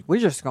 we're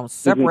just going to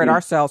separate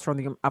ourselves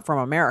from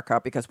America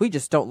because we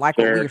just don't like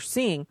what we're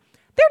seeing.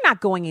 They're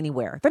not going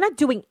anywhere. They're not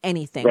doing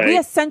anything. Right. We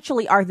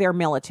essentially are their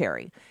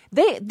military.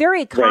 Their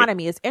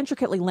economy is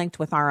intricately linked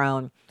with our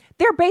own.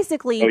 They're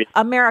basically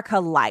America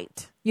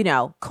light,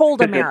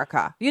 cold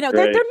America. They're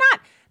not.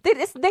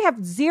 They have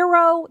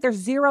there's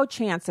zero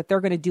chance that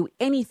they're going to do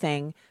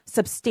anything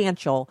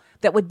substantial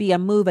that would be a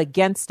move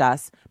against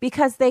us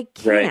because they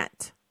can't.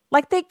 Right.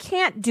 Like they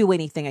can't do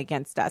anything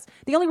against us.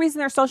 The only reason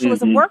their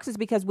socialism works is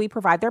because we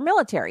provide their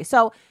military.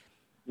 So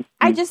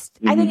I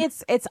think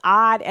it's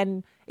odd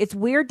and it's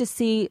weird to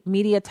see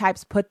media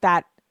types put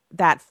that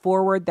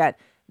forward that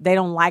they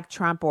don't like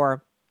Trump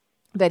or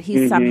that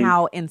he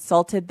somehow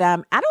insulted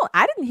them.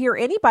 I didn't hear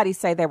anybody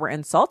say they were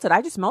insulted.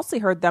 I just mostly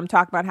heard them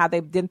talk about how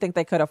they didn't think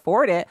they could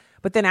afford it.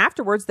 But then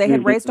afterwards, they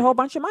had raised a whole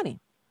bunch of money.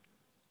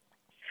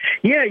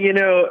 Yeah,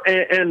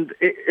 and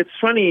it's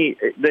funny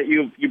that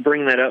you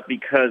bring that up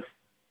because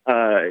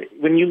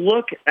when you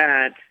look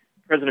at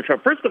President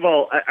Trump, first of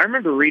all, I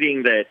remember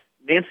reading that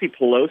Nancy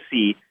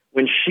Pelosi,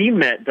 when she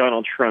met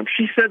Donald Trump,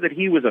 she said that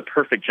he was a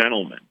perfect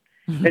gentleman.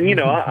 And,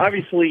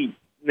 obviously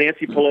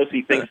Nancy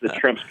Pelosi thinks that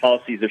Trump's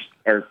policies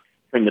are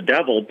from the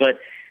devil, but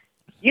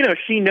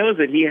she knows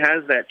that he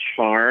has that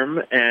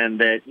charm and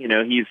that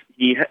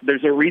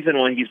there's a reason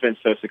why he's been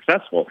so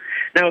successful.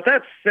 Now, with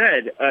that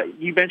said,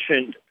 you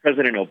mentioned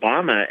President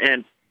Obama,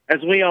 and as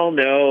we all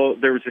know,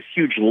 there was this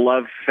huge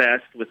love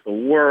fest with the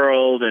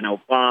world and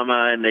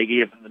Obama, and they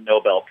gave him the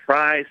Nobel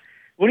Prize.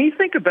 When you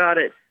think about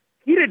it,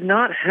 he did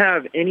not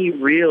have any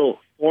real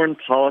foreign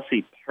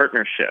policy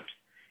partnerships.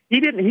 He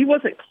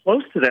wasn't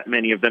close to that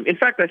many of them. In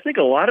fact, I think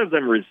a lot of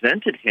them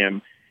resented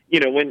him.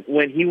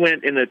 When he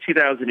went in the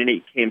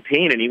 2008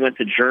 campaign and he went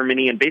to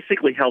Germany and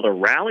basically held a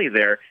rally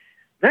there,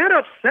 that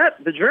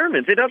upset the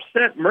Germans. It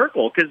upset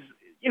Merkel because,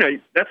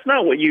 that's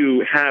not what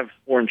you have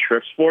foreign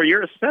trips for.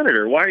 You're a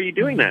senator. Why are you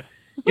doing that?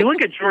 You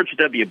look at George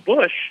W.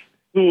 Bush,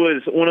 who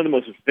was one of the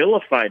most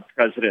vilified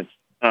presidents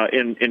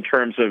in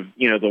terms of,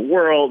 the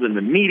world and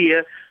the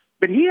media,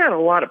 but he had a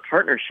lot of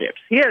partnerships.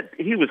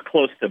 He was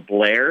close to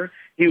Blair.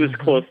 He was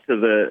close to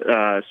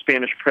the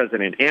Spanish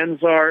president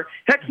Anzar.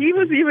 Heck, he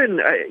was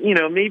even,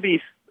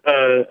 maybe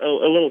a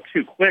little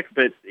too quick,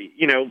 but,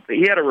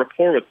 he had a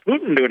rapport with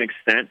Putin to an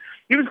extent.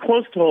 He was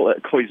close to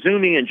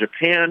Koizumi in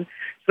Japan.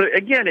 So,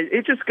 again,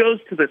 it just goes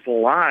to this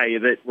lie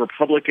that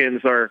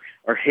Republicans are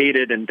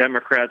hated and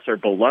Democrats are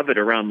beloved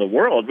around the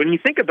world. When you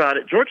think about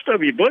it, George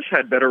W. Bush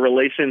had better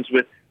relations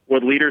with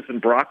leaders than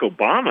Barack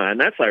Obama,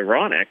 and that's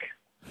ironic.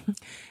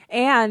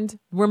 And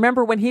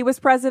remember when he was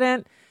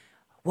president?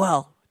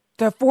 Well,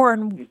 the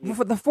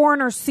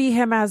foreigners see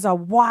him as a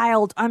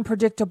wild,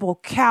 unpredictable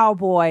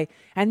cowboy,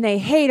 and they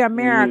hate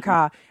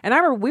America. And I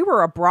remember we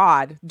were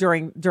abroad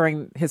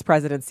during his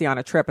presidency on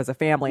a trip as a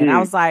family, and I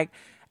was like,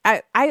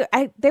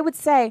 they would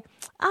say,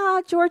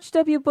 George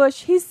W.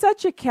 Bush, he's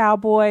such a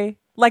cowboy.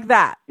 Like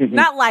that.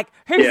 Not like,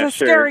 he's a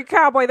scary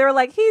cowboy. They were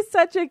like, he's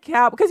such a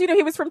cowboy. Because,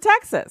 he was from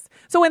Texas.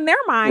 So in their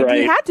mind,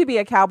 he had to be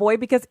a cowboy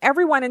because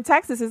everyone in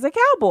Texas is a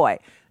cowboy.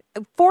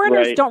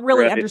 Foreigners don't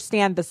really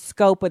understand the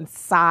scope and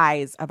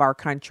size of our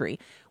country,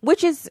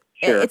 which is,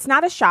 it's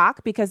not a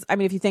shock because,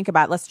 if you think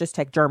about it, let's just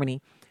take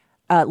Germany.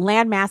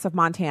 Land mass of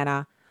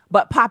Montana,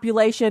 but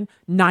population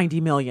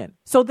 90 million.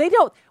 So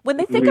when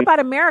they think about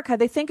America,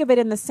 they think of it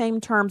in the same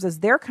terms as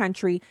their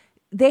country.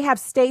 They have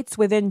states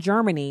within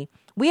Germany.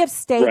 We have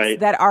states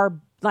that are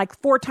like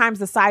 4 times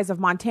the size of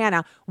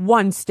Montana,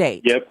 one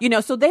state.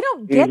 So they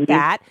don't get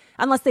that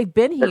unless they've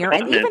been here.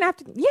 And even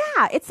after,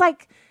 it's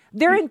like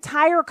their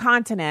entire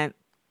continent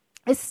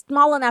is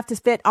small enough to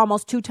fit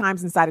almost 2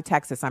 times inside of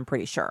Texas, I'm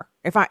pretty sure,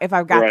 if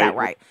I've got that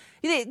right.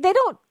 They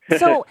don't,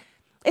 so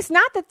it's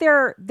not that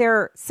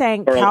they're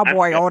saying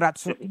cowboy,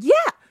 that's,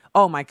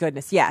 oh my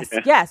goodness,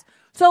 yes.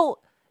 So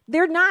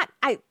they're not,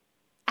 I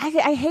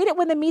hate it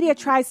when the media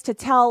tries to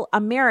tell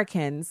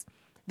Americans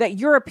that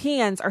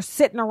Europeans are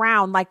sitting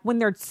around like when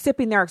they're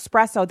sipping their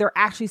espresso, they're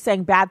actually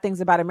saying bad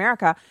things about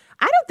America.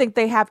 I don't think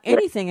they have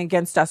anything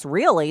against us,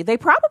 really. They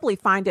probably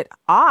find it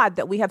odd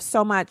that we have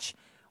so much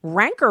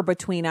rancor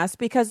between us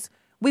because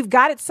we've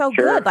got it so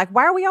good. Like,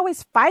 why are we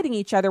always fighting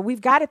each other?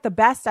 We've got it the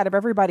best out of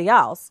everybody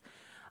else.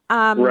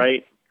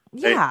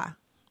 Yeah.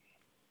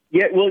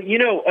 Yeah. Well,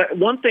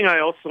 one thing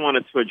I also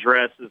wanted to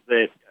address is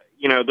that,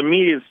 the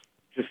media is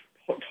just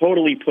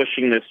totally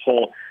pushing this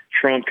whole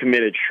Trump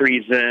committed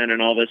treason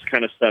and all this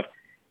kind of stuff.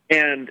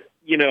 And,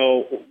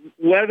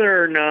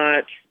 whether or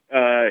not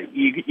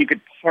you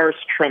could parse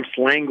Trump's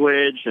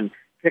language and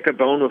pick a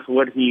bone with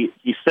what he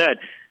said,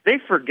 they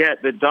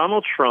forget that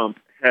Donald Trump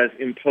has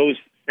imposed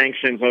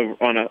sanctions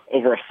on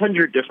over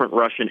 100 different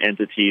Russian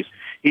entities.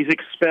 He's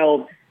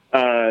expelled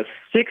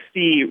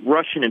 60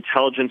 Russian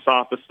intelligence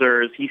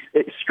officers. He's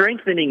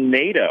strengthening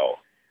NATO.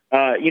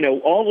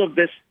 All of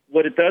this,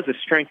 what it does is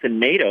strengthen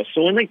NATO.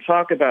 So when they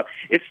talk about,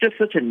 it's just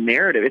such a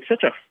narrative, it's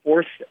such a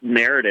forced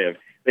narrative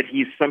that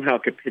he's somehow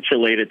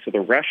capitulated to the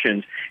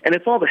Russians. And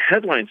it's all the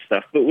headline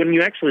stuff. But when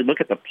you actually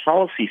look at the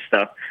policy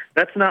stuff,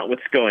 that's not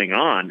what's going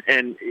on.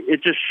 And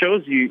it just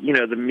shows you,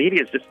 the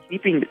media is just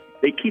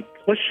they keep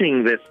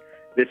pushing this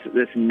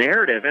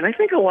narrative. And I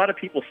think a lot of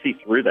people see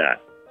through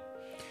that.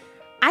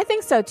 I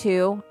think so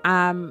too,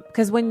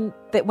 because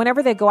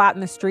whenever they go out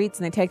in the streets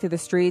and they take to the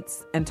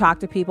streets and talk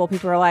to people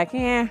are like,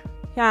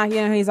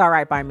 he's all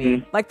right by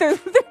me. Like they're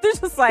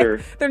just like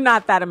they're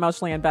not that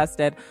emotionally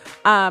invested.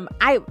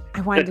 I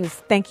wanted to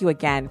thank you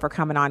again for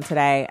coming on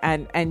today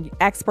and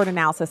expert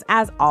analysis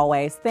as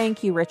always.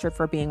 Thank you, Richard,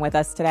 for being with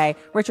us today.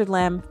 Richard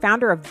Lim,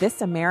 founder of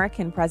This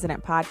American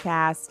President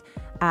podcast.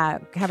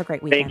 Have a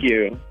great weekend. Thank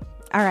you.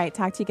 All right.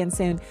 Talk to you again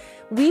soon.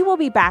 We will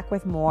be back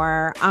with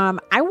more.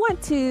 I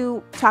want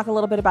to talk a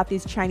little bit about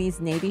these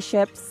Chinese Navy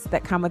ships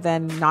that come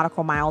within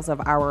nautical miles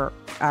of our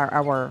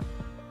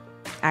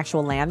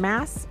actual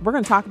landmass? We're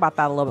going to talk about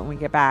that a little bit when we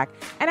get back.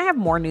 And I have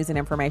more news and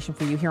information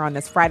for you here on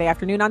this Friday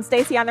afternoon on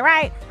Stacey on the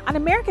Right on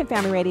American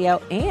Family Radio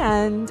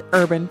and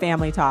Urban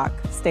Family Talk.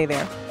 Stay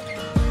there.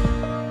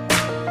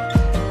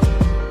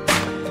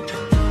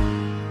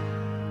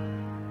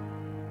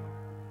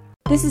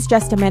 This is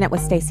Just a Minute with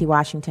Stacey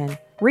Washington.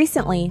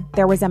 Recently,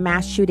 there was a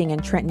mass shooting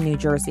in Trenton, New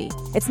Jersey.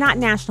 It's not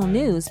national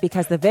news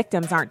because the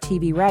victims aren't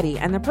TV ready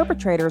and the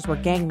perpetrators were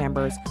gang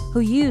members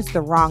who used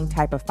the wrong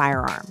type of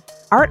firearm.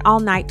 Art All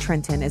Night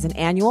Trenton is an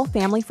annual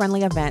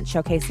family-friendly event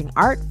showcasing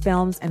art,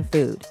 films, and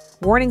food.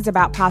 Warnings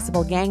about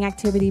possible gang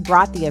activity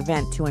brought the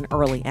event to an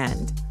early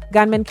end.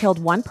 Gunmen killed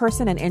one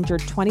person and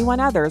injured 21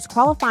 others,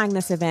 qualifying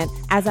this event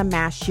as a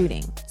mass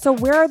shooting. So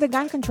where are the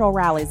gun control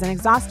rallies and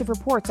exhaustive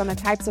reports on the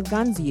types of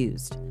guns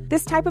used?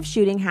 This type of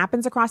shooting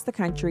happens across the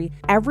country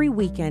every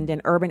weekend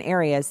in urban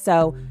areas,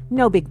 so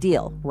no big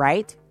deal,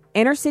 right?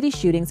 Inner city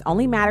shootings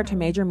only matter to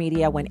major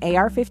media when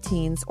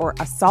AR-15s or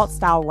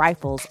assault-style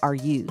rifles are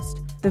used.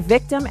 The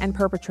victim and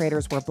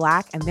perpetrators were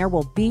Black, and there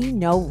will be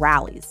no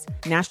rallies.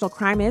 National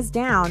crime is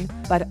down,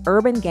 but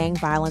urban gang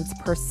violence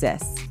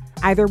persists.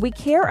 Either we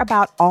care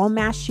about all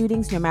mass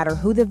shootings, no matter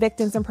who the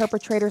victims and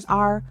perpetrators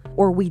are,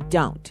 or we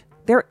don't.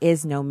 There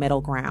is no middle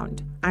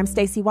ground. I'm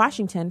Stacey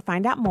Washington.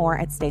 Find out more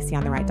at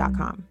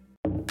StaceyOnTheRight.com.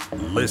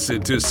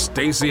 Listen to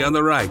Stacey on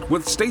the Right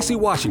with Stacey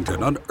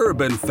Washington on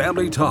Urban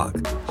Family Talk.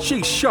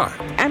 She's sharp.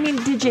 I mean,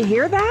 did you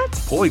hear that?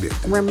 Pointed.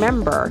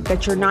 Remember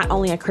that you're not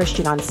only a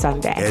Christian on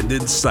Sunday. And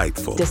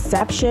insightful.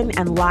 Deception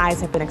and lies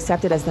have been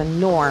accepted as the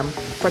norm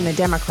from the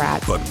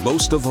Democrats. But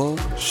most of all,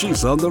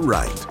 she's on the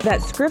right.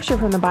 That scripture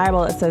from the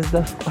Bible that says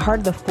the heart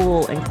of the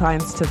fool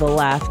inclines to the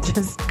left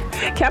just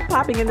kept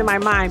popping into my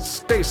mind.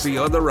 Stacey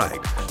on the Right.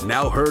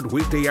 Now heard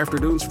weekday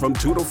afternoons from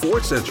 2 to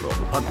 4 Central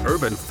on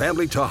Urban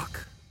Family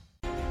Talk.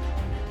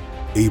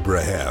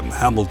 Abraham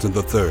Hamilton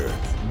III.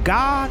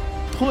 God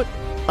put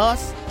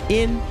us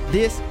in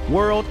this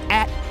world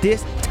at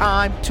this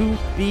time to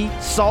be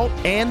salt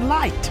and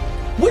light.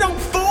 We don't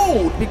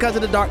fold because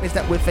of the darkness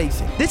that we're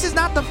facing. This is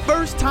not the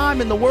first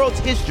time in the world's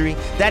history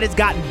that it's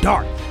gotten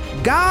dark.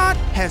 God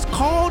has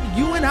called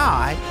you and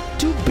I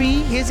to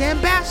be his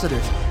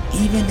ambassadors,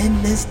 even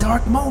in this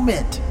dark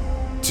moment.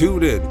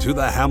 Tune in to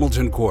the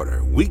Hamilton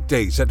Quarter,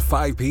 weekdays at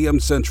 5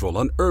 p.m. Central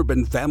on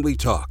Urban Family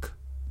Talk.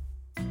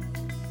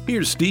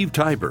 Here's Steve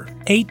Tiber.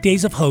 8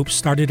 Days of Hope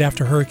started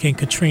after Hurricane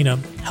Katrina,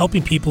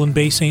 helping people in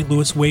Bay St.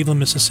 Louis, Waveland,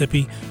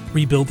 Mississippi,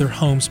 rebuild their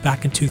homes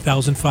back in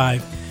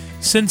 2005.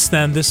 Since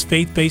then, this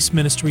faith-based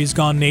ministry has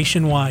gone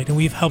nationwide, and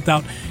we've helped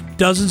out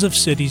dozens of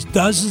cities,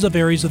 dozens of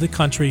areas of the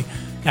country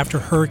after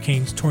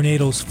hurricanes,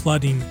 tornadoes,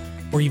 flooding,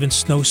 or even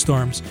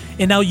snowstorms.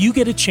 And now you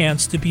get a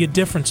chance to be a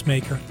difference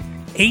maker.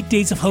 8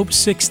 Days of Hope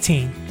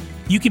 16.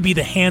 You can be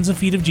the hands and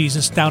feet of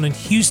Jesus down in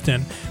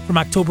Houston from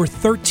October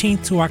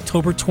 13th to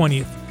October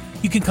 20th.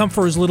 You can come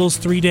for as little as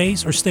 3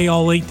 days or stay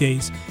all 8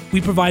 days.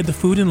 We provide the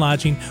food and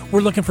lodging. We're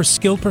looking for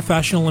skilled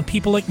professional and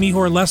people like me who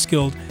are less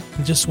skilled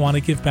and just want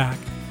to give back.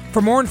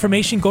 For more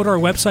information, go to our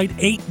website,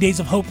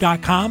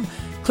 8daysofhope.com.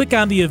 Click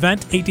on the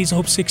event, 8 Days of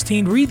Hope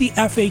 16, read the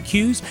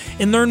FAQs,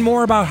 and learn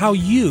more about how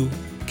you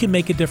can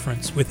make a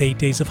difference with 8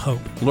 Days of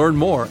Hope. Learn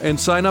more and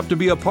sign up to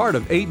be a part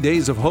of 8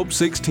 Days of Hope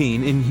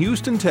 16 in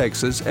Houston,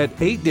 Texas at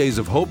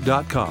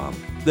 8daysofhope.com.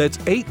 That's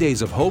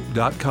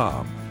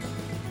 8daysofhope.com.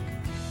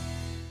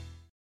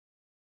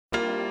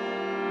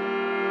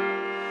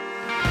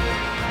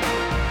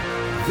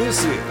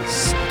 This is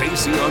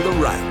Stacey on the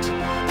Right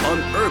on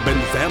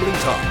Urban Family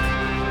Talk.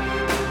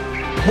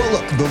 Well,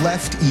 look, the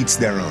left eats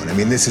their own. I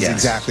mean, this is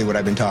exactly what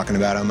I've been talking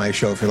about on my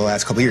show for the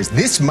last couple of years.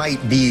 This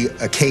might be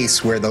a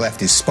case where the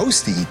left is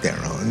supposed to eat their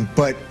own,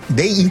 but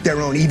they eat their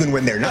own even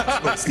when they're not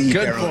supposed to eat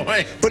their own.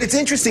 But it's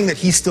interesting that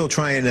he's still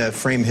trying to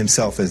frame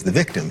himself as the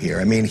victim here.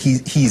 I mean,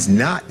 he's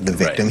not the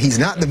victim. Right. He's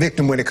not the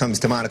victim when it comes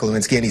to Monica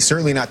Lewinsky, and he's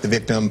certainly not the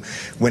victim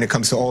when it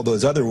comes to all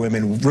those other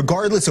women,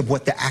 regardless of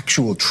what the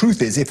actual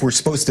truth is, if we're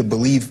supposed to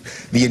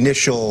believe the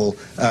initial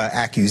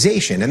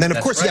accusation. And then,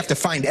 of course, you have to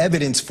find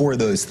evidence for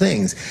those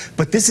things.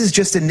 But this is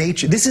just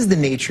this is the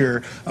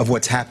nature of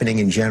what's happening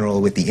in general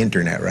with the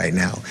internet right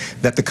now,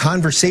 that the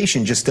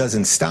conversation just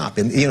doesn't stop.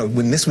 And, you know,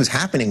 when this was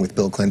happening with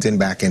Bill Clinton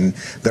back in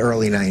the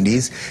early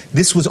 90s,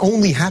 this was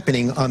only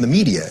happening on the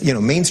media. You know,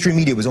 mainstream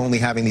media was only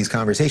having these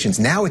conversations.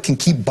 Now it can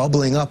keep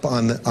bubbling up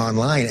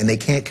online, and they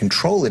can't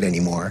control it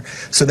anymore.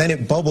 So then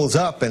it bubbles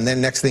up, and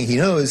then next thing he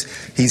knows,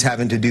 he's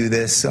having to do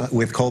this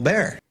with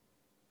Colbert.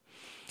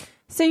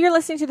 So you're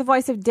listening to the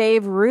voice of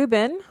Dave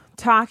Rubin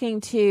talking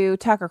to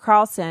Tucker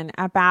Carlson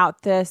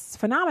about this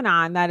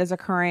phenomenon that is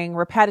occurring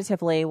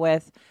repetitively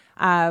with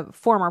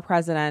former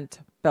President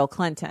Bill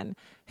Clinton,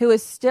 who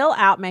is still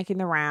out making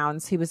the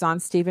rounds. He was on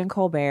Stephen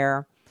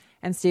Colbert,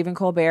 and Stephen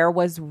Colbert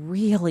was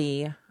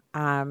really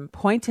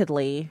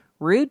pointedly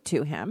rude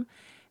to him,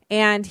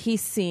 and he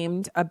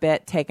seemed a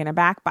bit taken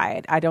aback by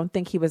it. I don't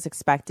think he was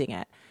expecting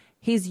it.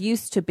 He's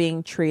used to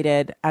being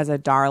treated as a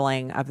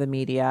darling of the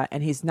media,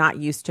 and he's not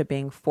used to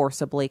being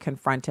forcibly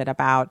confronted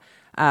about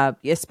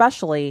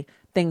especially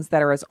things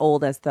that are as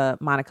old as the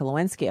Monica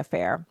Lewinsky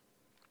affair.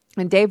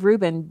 And Dave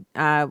Rubin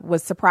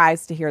was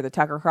surprised to hear that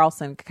Tucker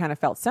Carlson kind of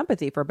felt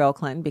sympathy for Bill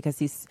Clinton because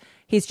he's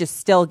just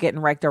still getting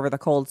raked over the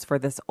coals for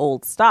this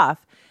old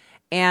stuff.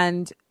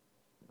 And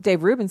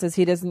Dave Rubin says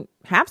he doesn't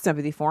have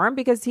sympathy for him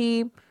because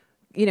he's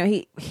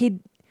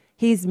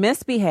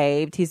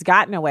misbehaved, he's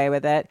gotten away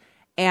with it,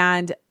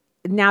 and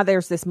now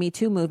there's this Me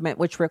Too movement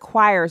which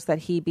requires that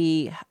he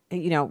be,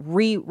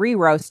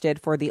 re-roasted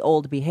for the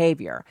old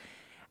behavior.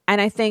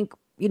 And I think,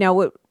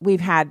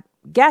 we've had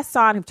guests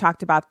on who've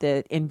talked about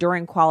the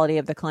enduring quality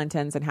of the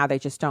Clintons and how they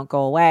just don't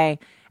go away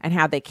and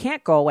how they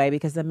can't go away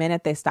because the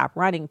minute they stop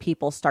running,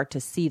 people start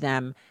to see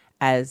them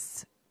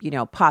as,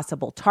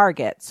 possible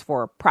targets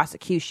for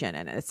prosecution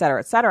and et cetera,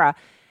 et cetera.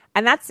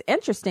 And that's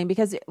interesting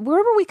because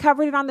remember we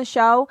covered it on the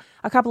show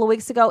a couple of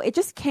weeks ago. It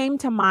just came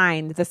to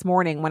mind this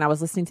morning when I was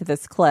listening to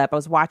this clip. I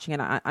was watching it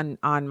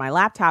on my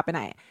laptop, and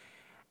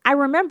I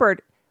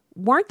remembered,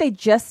 weren't they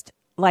just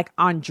like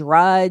on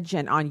Drudge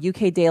and on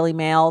UK Daily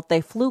Mail?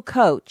 They flew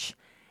coach,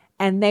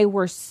 and they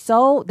were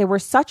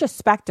such a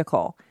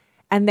spectacle,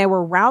 and they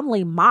were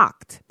roundly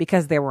mocked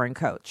because they were in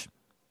coach.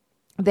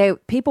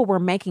 People were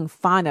making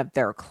fun of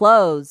their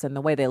clothes and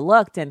the way they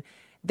looked, and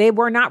they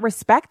were not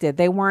respected.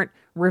 They weren't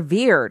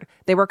revered.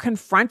 They were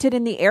confronted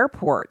in the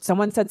airport.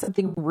 Someone said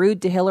something rude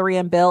to Hillary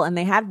and Bill, and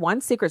they had one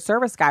Secret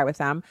Service guy with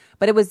them.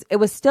 But it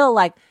was still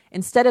like,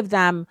 instead of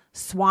them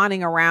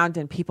swanning around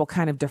and people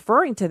kind of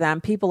deferring to them,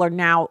 people are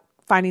now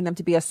finding them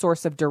to be a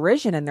source of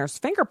derision, and there's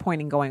finger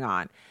pointing going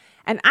on.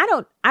 And I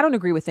don't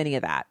agree with any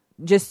of that,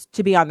 just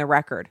to be on the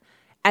record.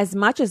 As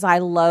much as I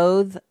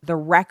loathe the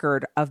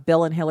record of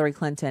Bill and Hillary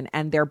Clinton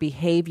and their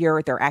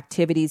behavior, their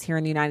activities here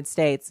in the United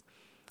States,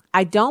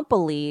 I don't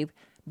believe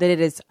that it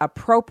is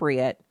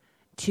appropriate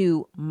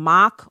to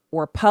mock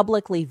or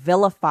publicly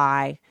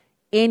vilify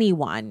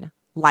anyone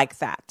like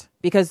that.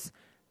 Because,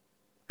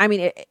 I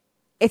mean,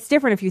 it's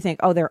different if you think,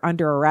 oh, they're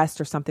under arrest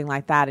or something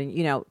like that.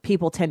 And,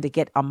 people tend to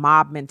get a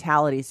mob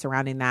mentality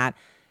surrounding that.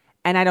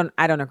 And I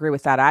don't agree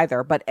with that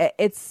either. But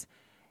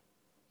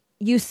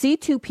you see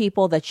two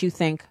people that you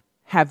think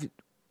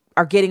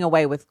are getting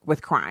away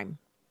with crime.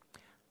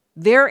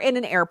 They're in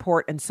an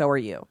airport, and so are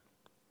you.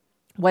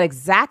 What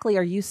exactly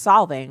are you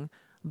solving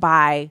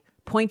by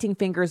pointing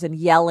fingers and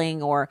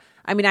yelling? Or,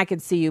 I mean, I can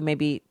see you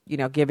maybe,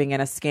 giving in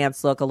a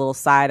skance look, a little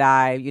side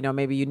eye,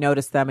 maybe you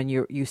notice them and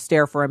you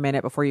stare for a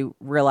minute before you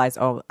realize,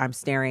 oh, I'm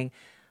staring.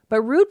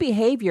 But rude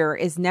behavior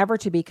is never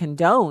to be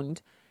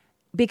condoned,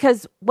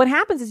 because what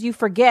happens is you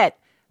forget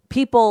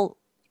people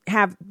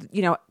have,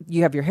 you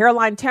have your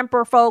hairline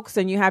temper folks,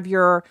 and you have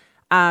your,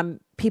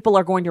 people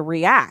are going to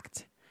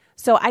react.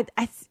 So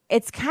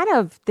it's kind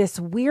of this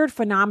weird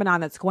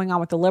phenomenon that's going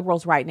on with the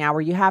liberals right now,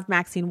 where you have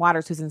Maxine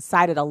Waters, who's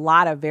incited a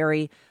lot of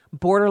very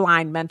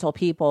borderline mental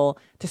people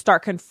to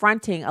start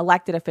confronting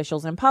elected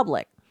officials in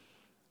public.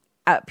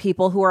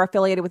 People who are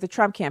affiliated with the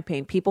Trump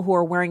campaign, people who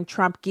are wearing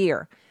Trump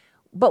gear.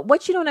 But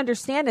what you don't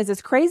understand is,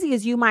 as crazy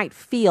as you might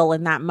feel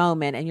in that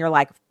moment, and you're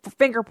like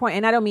finger point,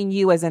 and I don't mean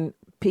you as in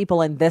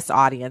people in this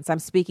audience. I'm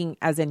speaking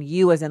as in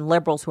you, as in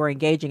liberals who are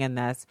engaging in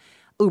this,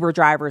 Uber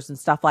drivers and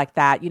stuff like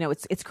that.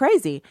 It's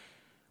crazy.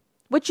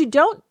 What you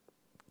don't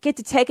get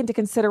to take into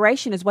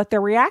consideration is what their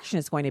reaction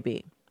is going to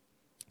be.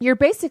 You're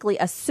basically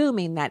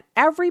assuming that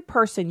every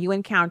person you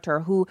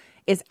encounter who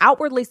is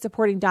outwardly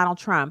supporting Donald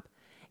Trump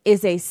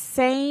is a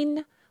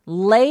sane,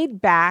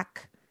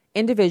 laid-back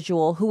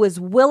individual who is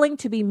willing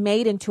to be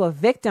made into a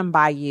victim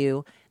by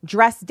you,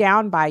 dressed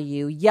down by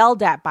you,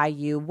 yelled at by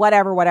you,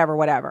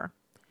 whatever.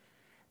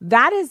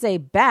 That is a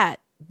bet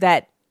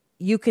that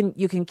you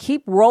can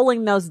keep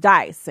rolling those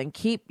dice and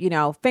keep,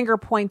 finger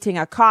pointing,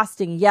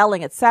 accosting,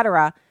 yelling,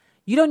 etc.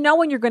 You don't know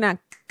when you're going to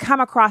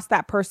come across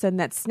that person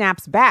that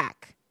snaps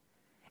back.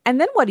 And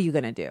then what are you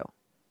going to do?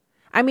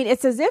 I mean,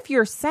 it's as if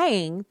you're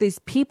saying these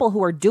people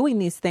who are doing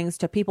these things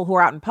to people who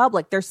are out in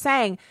public, they're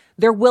saying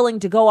they're willing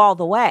to go all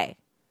the way.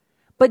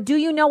 But do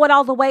you know what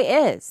all the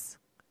way is?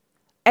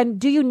 And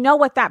do you know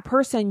what that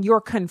person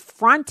you're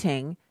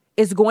confronting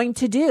is going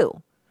to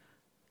do?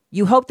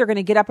 You hope they're going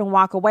to get up and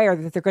walk away, or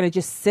that they're going to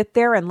just sit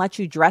there and let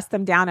you dress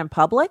them down in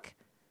public.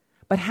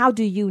 But how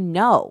do you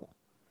know?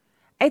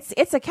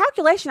 It's a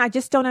calculation I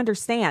just don't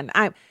understand.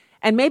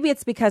 And maybe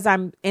it's because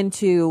I'm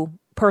into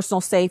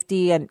personal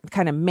safety and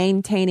kind of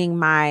maintaining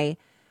my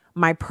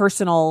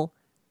personal,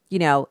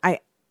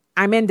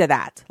 I'm into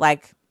that.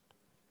 Like,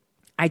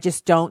 I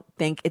just don't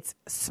think it's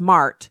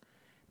smart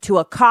to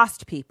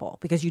accost people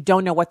because you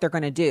don't know what they're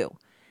going to do.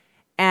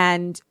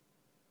 And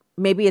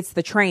maybe it's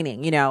the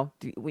training,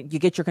 you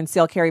get your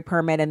concealed carry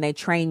permit and they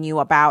train you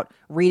about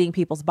reading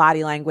people's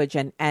body language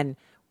and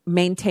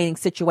maintaining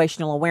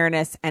situational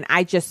awareness. And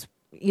I just,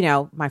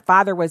 my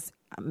father was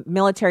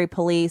military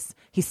police.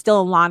 He's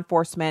still in law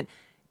enforcement.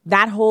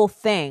 That whole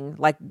thing,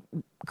 like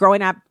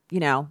growing up,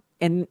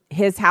 in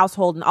his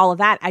household and all of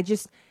that,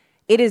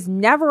 it is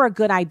never a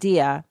good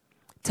idea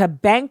to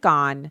bank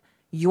on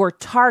your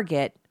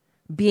target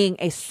being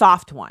a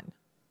soft one.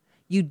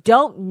 You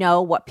don't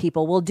know what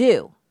people will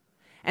do.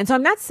 And so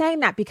I'm not saying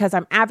that because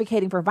I'm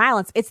advocating for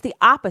violence. It's the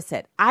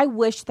opposite. I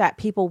wish that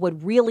people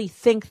would really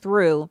think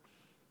through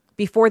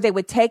before they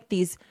would take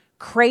these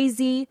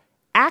crazy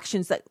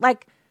actions that,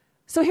 like,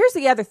 so here's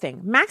the other thing.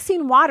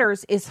 Maxine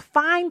Waters is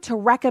fine to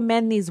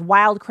recommend these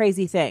wild,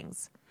 crazy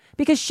things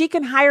because she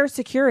can hire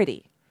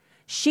security.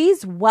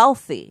 She's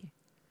wealthy.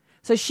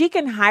 So she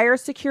can hire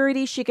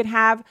security. She can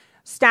have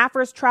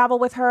staffers travel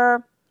with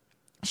her.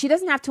 She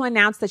doesn't have to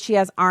announce that she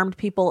has armed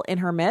people in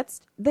her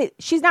midst.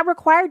 She's not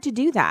required to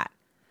do that.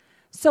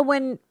 So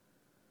when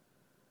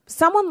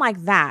someone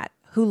like that,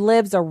 who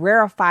lives a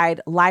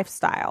rarefied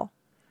lifestyle,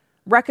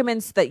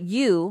 recommends that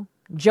you,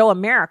 Joe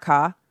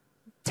America,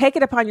 take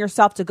it upon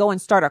yourself to go and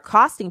start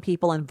accosting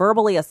people and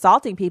verbally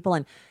assaulting people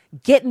and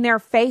get in their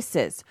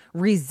faces,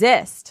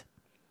 resist.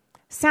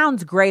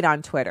 Sounds great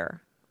on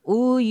Twitter.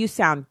 Ooh, you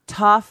sound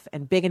tough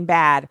and big and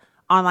bad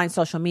online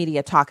social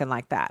media talking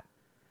like that.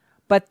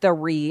 But the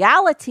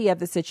reality of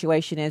the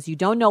situation is you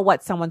don't know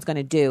what someone's going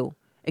to do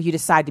if you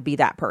decide to be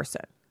that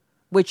person,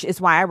 which is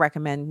why I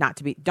recommend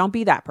don't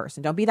be that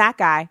person. Don't be that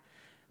guy.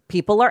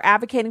 People are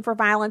advocating for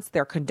violence.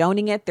 They're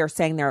condoning it. They're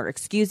saying they're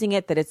excusing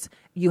it, that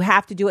you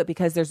have to do it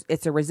because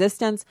it's a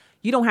resistance.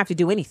 You don't have to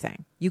do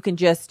anything. You can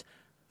just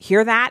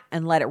hear that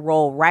and let it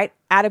roll right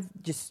out of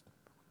you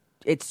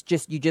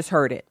just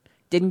heard it.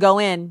 Didn't go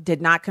in, did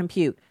not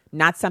compute,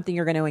 not something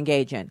you're going to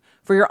engage in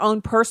for your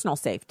own personal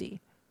safety.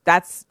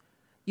 That's,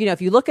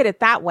 if you look at it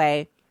that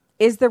way,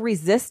 is the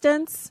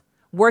resistance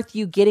worth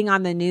you getting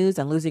on the news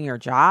and losing your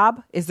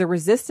job? Is the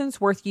resistance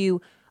worth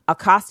you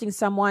accosting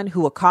someone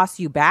who accosts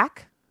you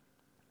back?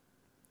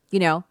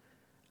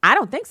 I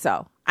don't think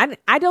so.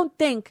 I don't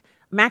think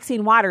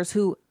Maxine Waters,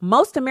 who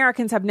most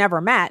Americans have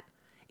never met,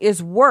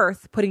 is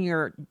worth putting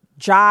your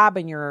job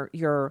and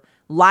your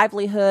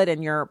livelihood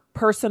and your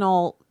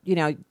personal,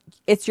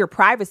 it's your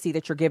privacy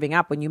that you're giving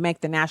up when you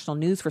make the national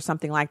news for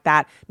something like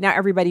that. Now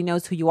everybody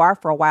knows who you are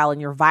for a while and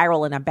you're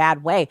viral in a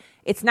bad way.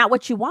 It's not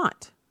what you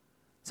want.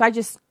 So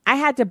I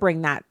had to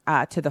bring that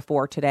to the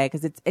fore today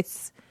because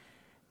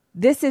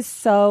this is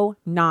so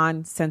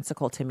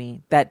nonsensical to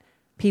me that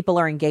people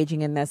are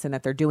engaging in this and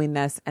that they're doing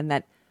this and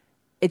that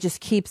it just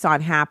keeps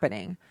on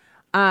happening.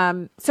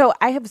 So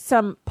I have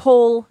some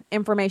poll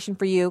information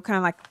for you, kind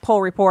of like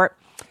poll report.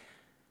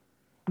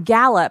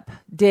 Gallup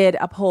did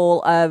a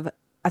poll of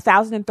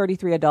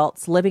 1,033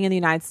 adults living in the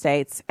United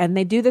States, and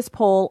they do this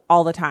poll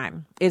all the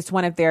time. It's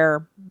one of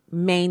their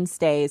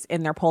mainstays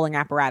in their polling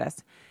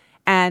apparatus.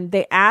 And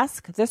they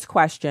ask this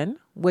question,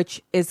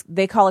 which is,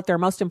 they call it their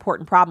most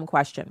important problem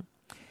question.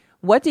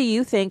 What do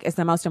you think is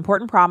the most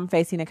important problem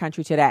facing the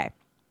country today?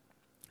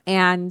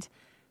 And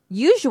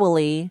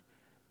usually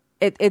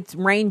it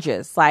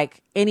ranges,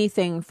 like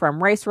anything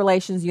from race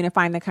relations,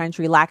 unifying the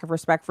country, lack of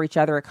respect for each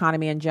other,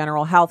 economy in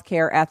general,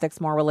 healthcare, ethics,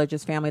 more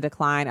religious, family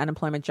decline,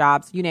 unemployment,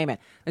 jobs, you name it.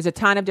 There's a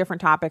ton of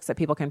different topics that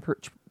people can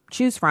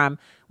choose from,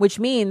 which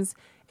means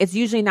it's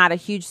usually not a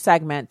huge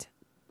segment.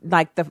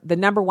 Like the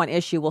number one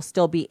issue will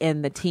still be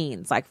in the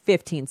teens, like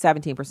 15,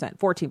 17%,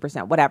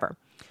 14%, whatever.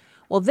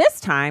 Well,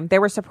 this time they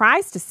were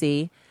surprised to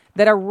see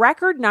that a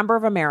record number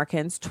of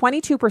Americans,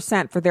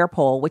 22% for their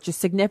poll, which is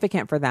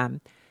significant for them,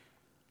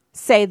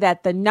 say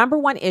that the number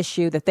one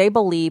issue that they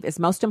believe is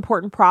most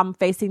important problem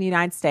facing the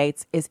United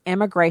States is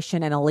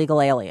immigration and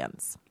illegal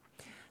aliens.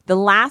 The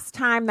last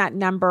time that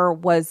number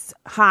was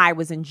high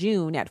was in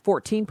June at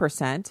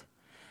 14%.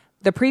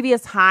 The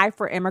previous high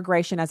for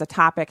immigration as a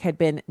topic had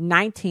been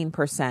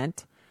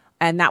 19%,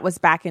 and that was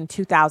back in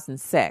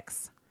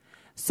 2006.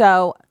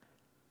 So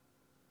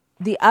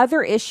the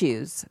other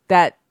issues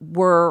that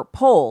were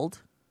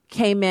polled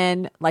came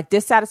in, like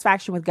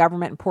dissatisfaction with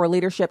government and poor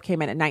leadership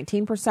came in at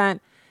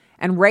 19%,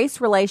 and race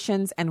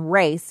relations and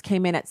race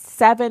came in at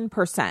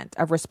 7%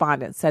 of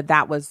respondents said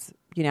that was,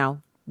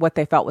 what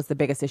they felt was the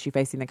biggest issue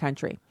facing the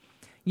country.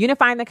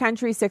 Unifying the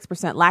country,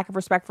 6%. Lack of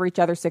respect for each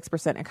other,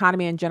 6%.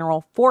 Economy in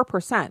general,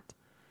 4%.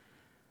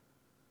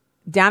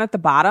 Down at the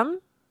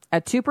bottom,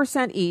 at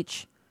 2%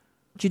 each,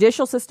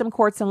 judicial system,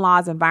 courts and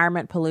laws,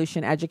 environment,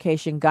 pollution,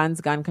 education, guns,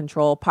 gun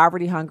control,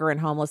 poverty, hunger, and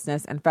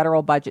homelessness, and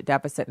federal budget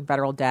deficit and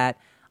federal debt,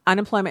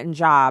 unemployment and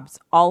jobs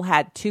all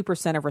had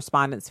 2% of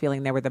respondents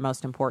feeling they were the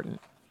most important.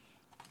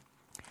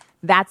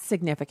 That's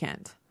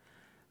significant.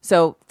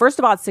 So first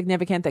of all, it's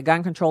significant that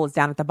gun control is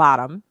down at the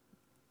bottom.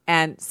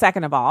 And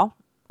second of all,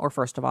 or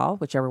first of all,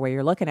 whichever way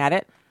you're looking at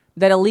it,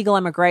 that illegal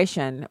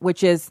immigration,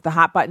 which is the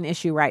hot button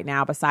issue right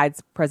now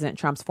besides President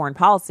Trump's foreign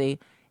policy,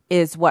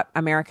 is what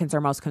Americans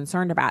are most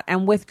concerned about,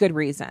 and with good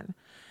reason.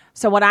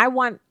 So what I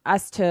want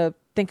us to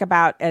think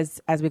about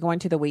as we go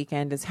into the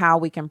weekend is how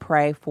we can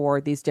pray for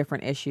these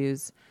different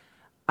issues.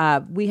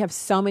 We have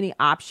so many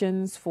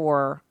options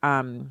for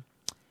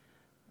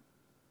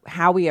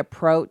how we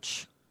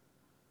approach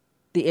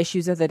the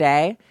issues of the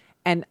day.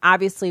 And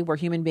obviously, we're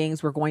human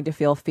beings. We're going to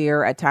feel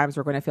fear. At times,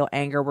 we're going to feel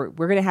anger. We're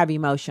going to have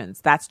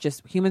emotions. That's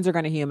just, humans are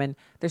going to human.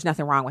 There's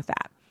nothing wrong with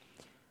that.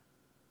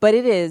 But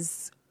it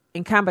is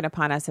incumbent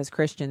upon us as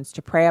Christians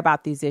to pray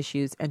about these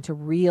issues and to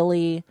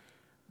really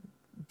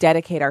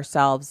dedicate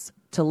ourselves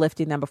to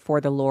lifting them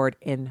before the Lord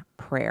in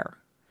prayer.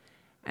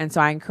 And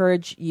so I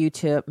encourage you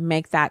to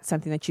make that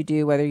something that you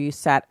do, whether you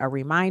set a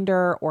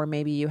reminder or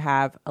maybe you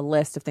have a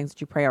list of things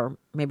that you pray, or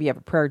maybe you have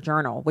a prayer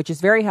journal, which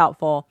is very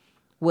helpful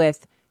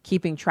with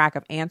keeping track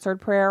of answered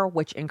prayer,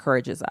 which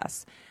encourages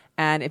us.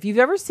 And if you've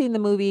ever seen the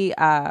movie,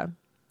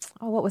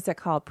 what was it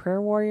called?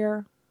 Prayer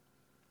Warrior?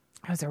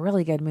 It was a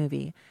really good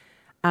movie.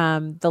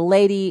 The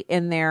lady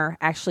in there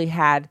actually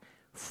had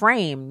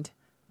framed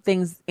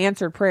things,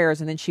 answered prayers,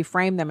 and then she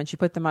framed them and she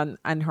put them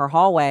on her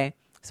hallway.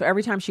 So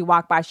every time she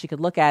walked by, she could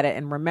look at it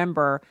and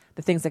remember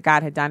the things that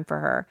God had done for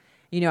her.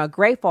 You know, a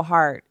grateful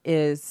heart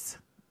it's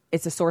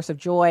a source of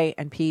joy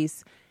and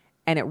peace,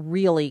 and it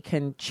really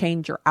can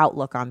change your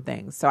outlook on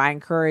things. So I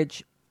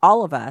encourage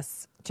all of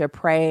us to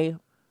pray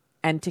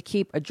and to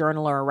keep a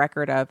journal or a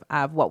record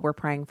of what we're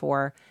praying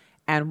for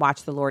and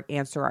watch the Lord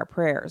answer our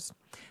prayers.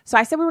 So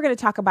I said we were going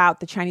to talk about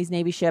the Chinese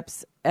Navy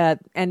ships, and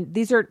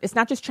it's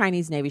not just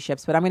Chinese Navy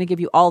ships, but I'm going to give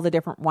you all the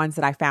different ones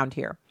that I found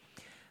here.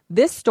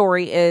 This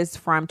story is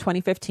from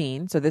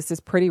 2015, so this is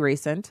pretty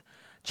recent.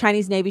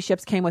 Chinese Navy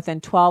ships came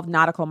within 12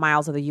 nautical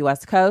miles of the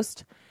U.S.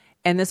 coast,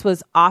 and this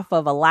was off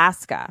of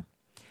Alaska.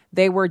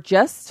 They were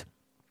just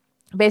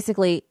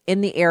basically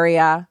in the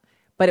area,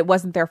 but it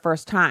wasn't their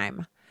first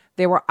time.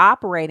 They were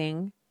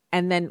operating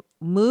and then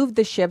moved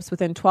the ships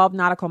within 12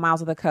 nautical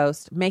miles of the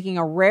coast, making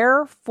a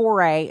rare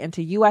foray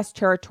into U.S.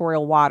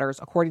 territorial waters,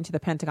 according to the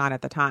Pentagon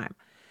at the time.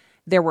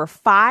 There were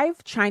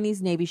 5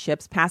 Chinese Navy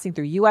ships passing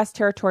through U.S.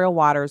 territorial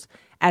waters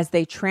as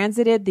they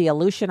transited the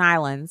Aleutian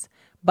Islands,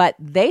 but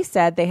they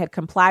said they had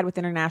complied with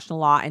international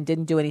law and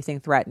didn't do anything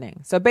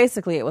threatening. So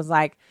basically it was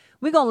like,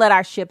 we're going to let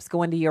our ships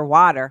go into your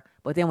water,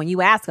 but then when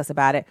you ask us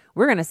about it,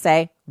 we're going to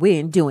say we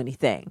didn't do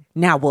anything.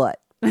 Now what?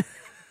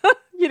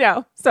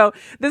 So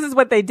this is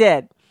what they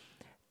did.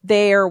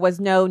 There was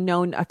no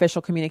known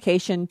official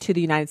communication to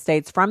the United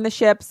States from the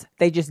ships.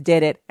 They just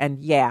did it,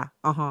 and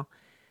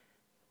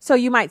So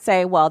you might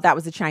say, well, that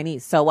was the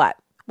Chinese. So what?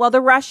 Well, the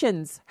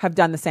Russians have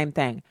done the same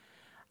thing.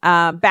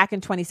 Back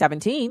in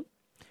 2017,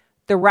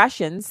 the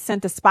Russians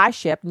sent a spy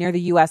ship near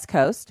the U.S.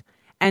 coast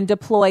and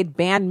deployed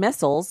banned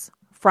missiles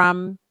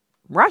from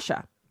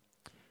Russia.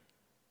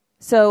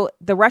 So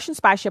the Russian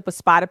spy ship was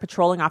spotted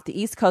patrolling off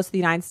the east coast of the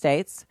United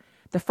States.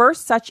 The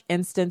first such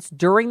instance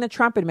during the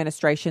Trump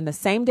administration, the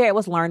same day it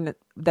was learned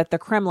that the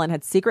Kremlin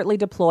had secretly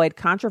deployed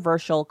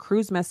controversial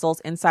cruise missiles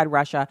inside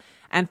Russia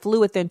and flew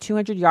within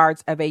 200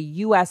 yards of a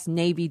U.S.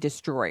 Navy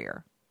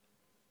destroyer.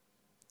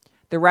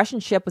 The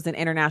Russian ship was in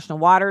international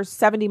waters,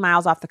 70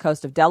 miles off the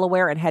coast of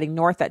Delaware and heading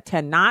north at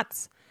 10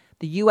 knots.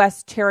 The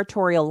U.S.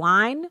 territorial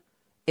line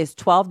is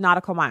 12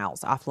 nautical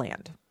miles off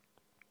land.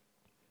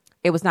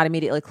 It was not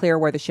immediately clear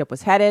where the ship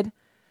was headed.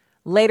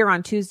 Later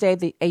on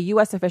Tuesday, a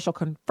U.S. official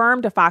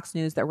confirmed to Fox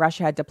News that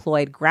Russia had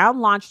deployed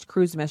ground-launched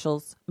cruise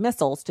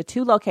missiles to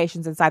 2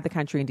 locations inside the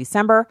country in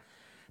December.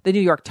 The New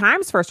York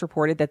Times first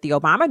reported that the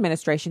Obama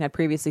administration had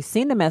previously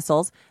seen the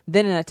missiles,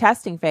 then in a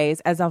testing phase,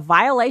 as a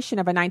violation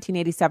of a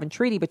 1987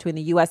 treaty between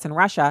the U.S. and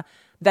Russia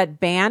that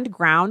banned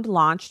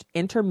ground-launched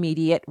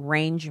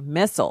intermediate-range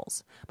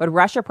missiles. But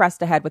Russia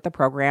pressed ahead with the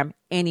program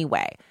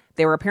anyway.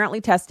 They were apparently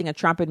testing a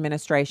Trump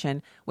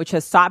administration, which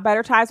has sought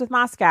better ties with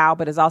Moscow,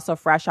 but is also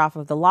fresh off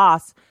of the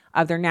loss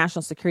of their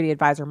national security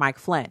advisor, Mike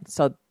Flynn.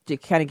 So to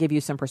kind of give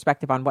you some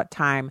perspective on what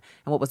time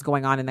and what was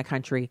going on in the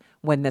country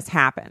when this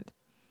happened.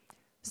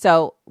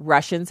 So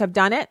Russians have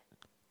done it.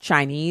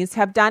 Chinese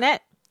have done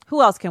it.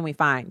 Who else can we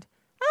find?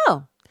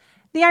 Oh,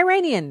 the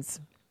Iranians.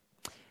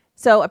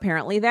 So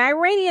apparently the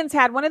Iranians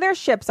had one of their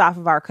ships off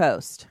of our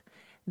coast.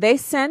 They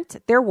sent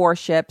their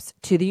warships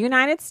to the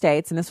United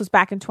States, and this was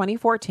back in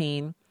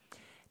 2014.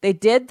 They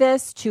did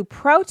this to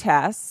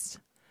protest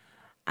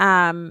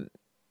the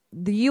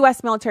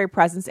U.S. military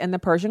presence in the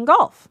Persian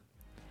Gulf.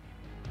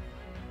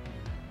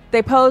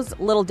 They posed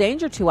little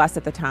danger to us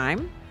at the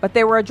time, but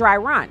they were a dry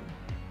run.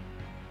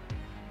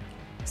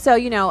 So,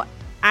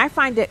 I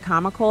find it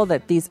comical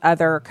that these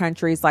other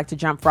countries like to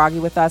jump froggy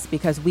with us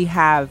because we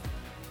have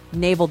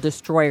naval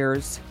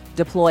destroyers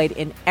deployed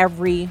in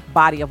every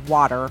body of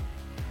water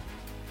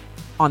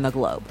on the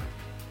globe.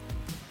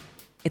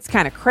 It's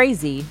kind of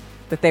crazy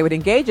that they would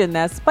engage in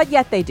this, but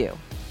yet they do.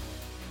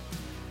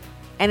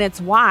 And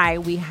it's why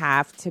we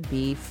have to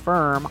be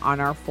firm on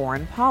our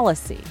foreign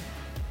policy.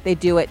 They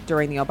do it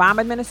during the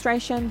Obama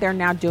administration. They're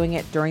now doing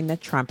it during the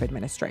Trump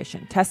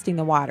administration, testing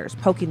the waters,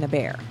 poking the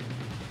bear.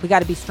 We got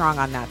to be strong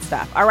on that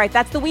stuff. All right,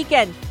 that's the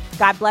weekend.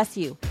 God bless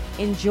you.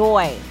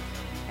 Enjoy.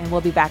 And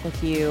we'll be back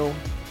with you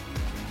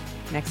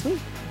next week.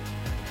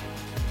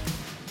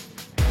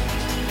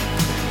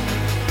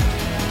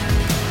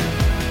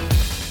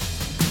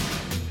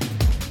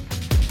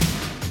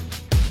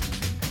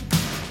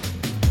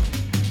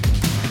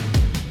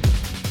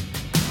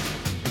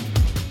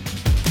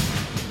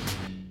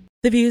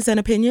 The views and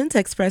opinions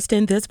expressed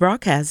in this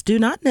broadcast do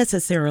not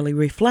necessarily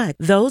reflect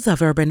those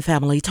of Urban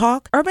Family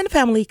Talk, Urban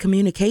Family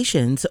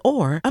Communications,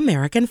 or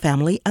American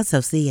Family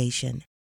Association.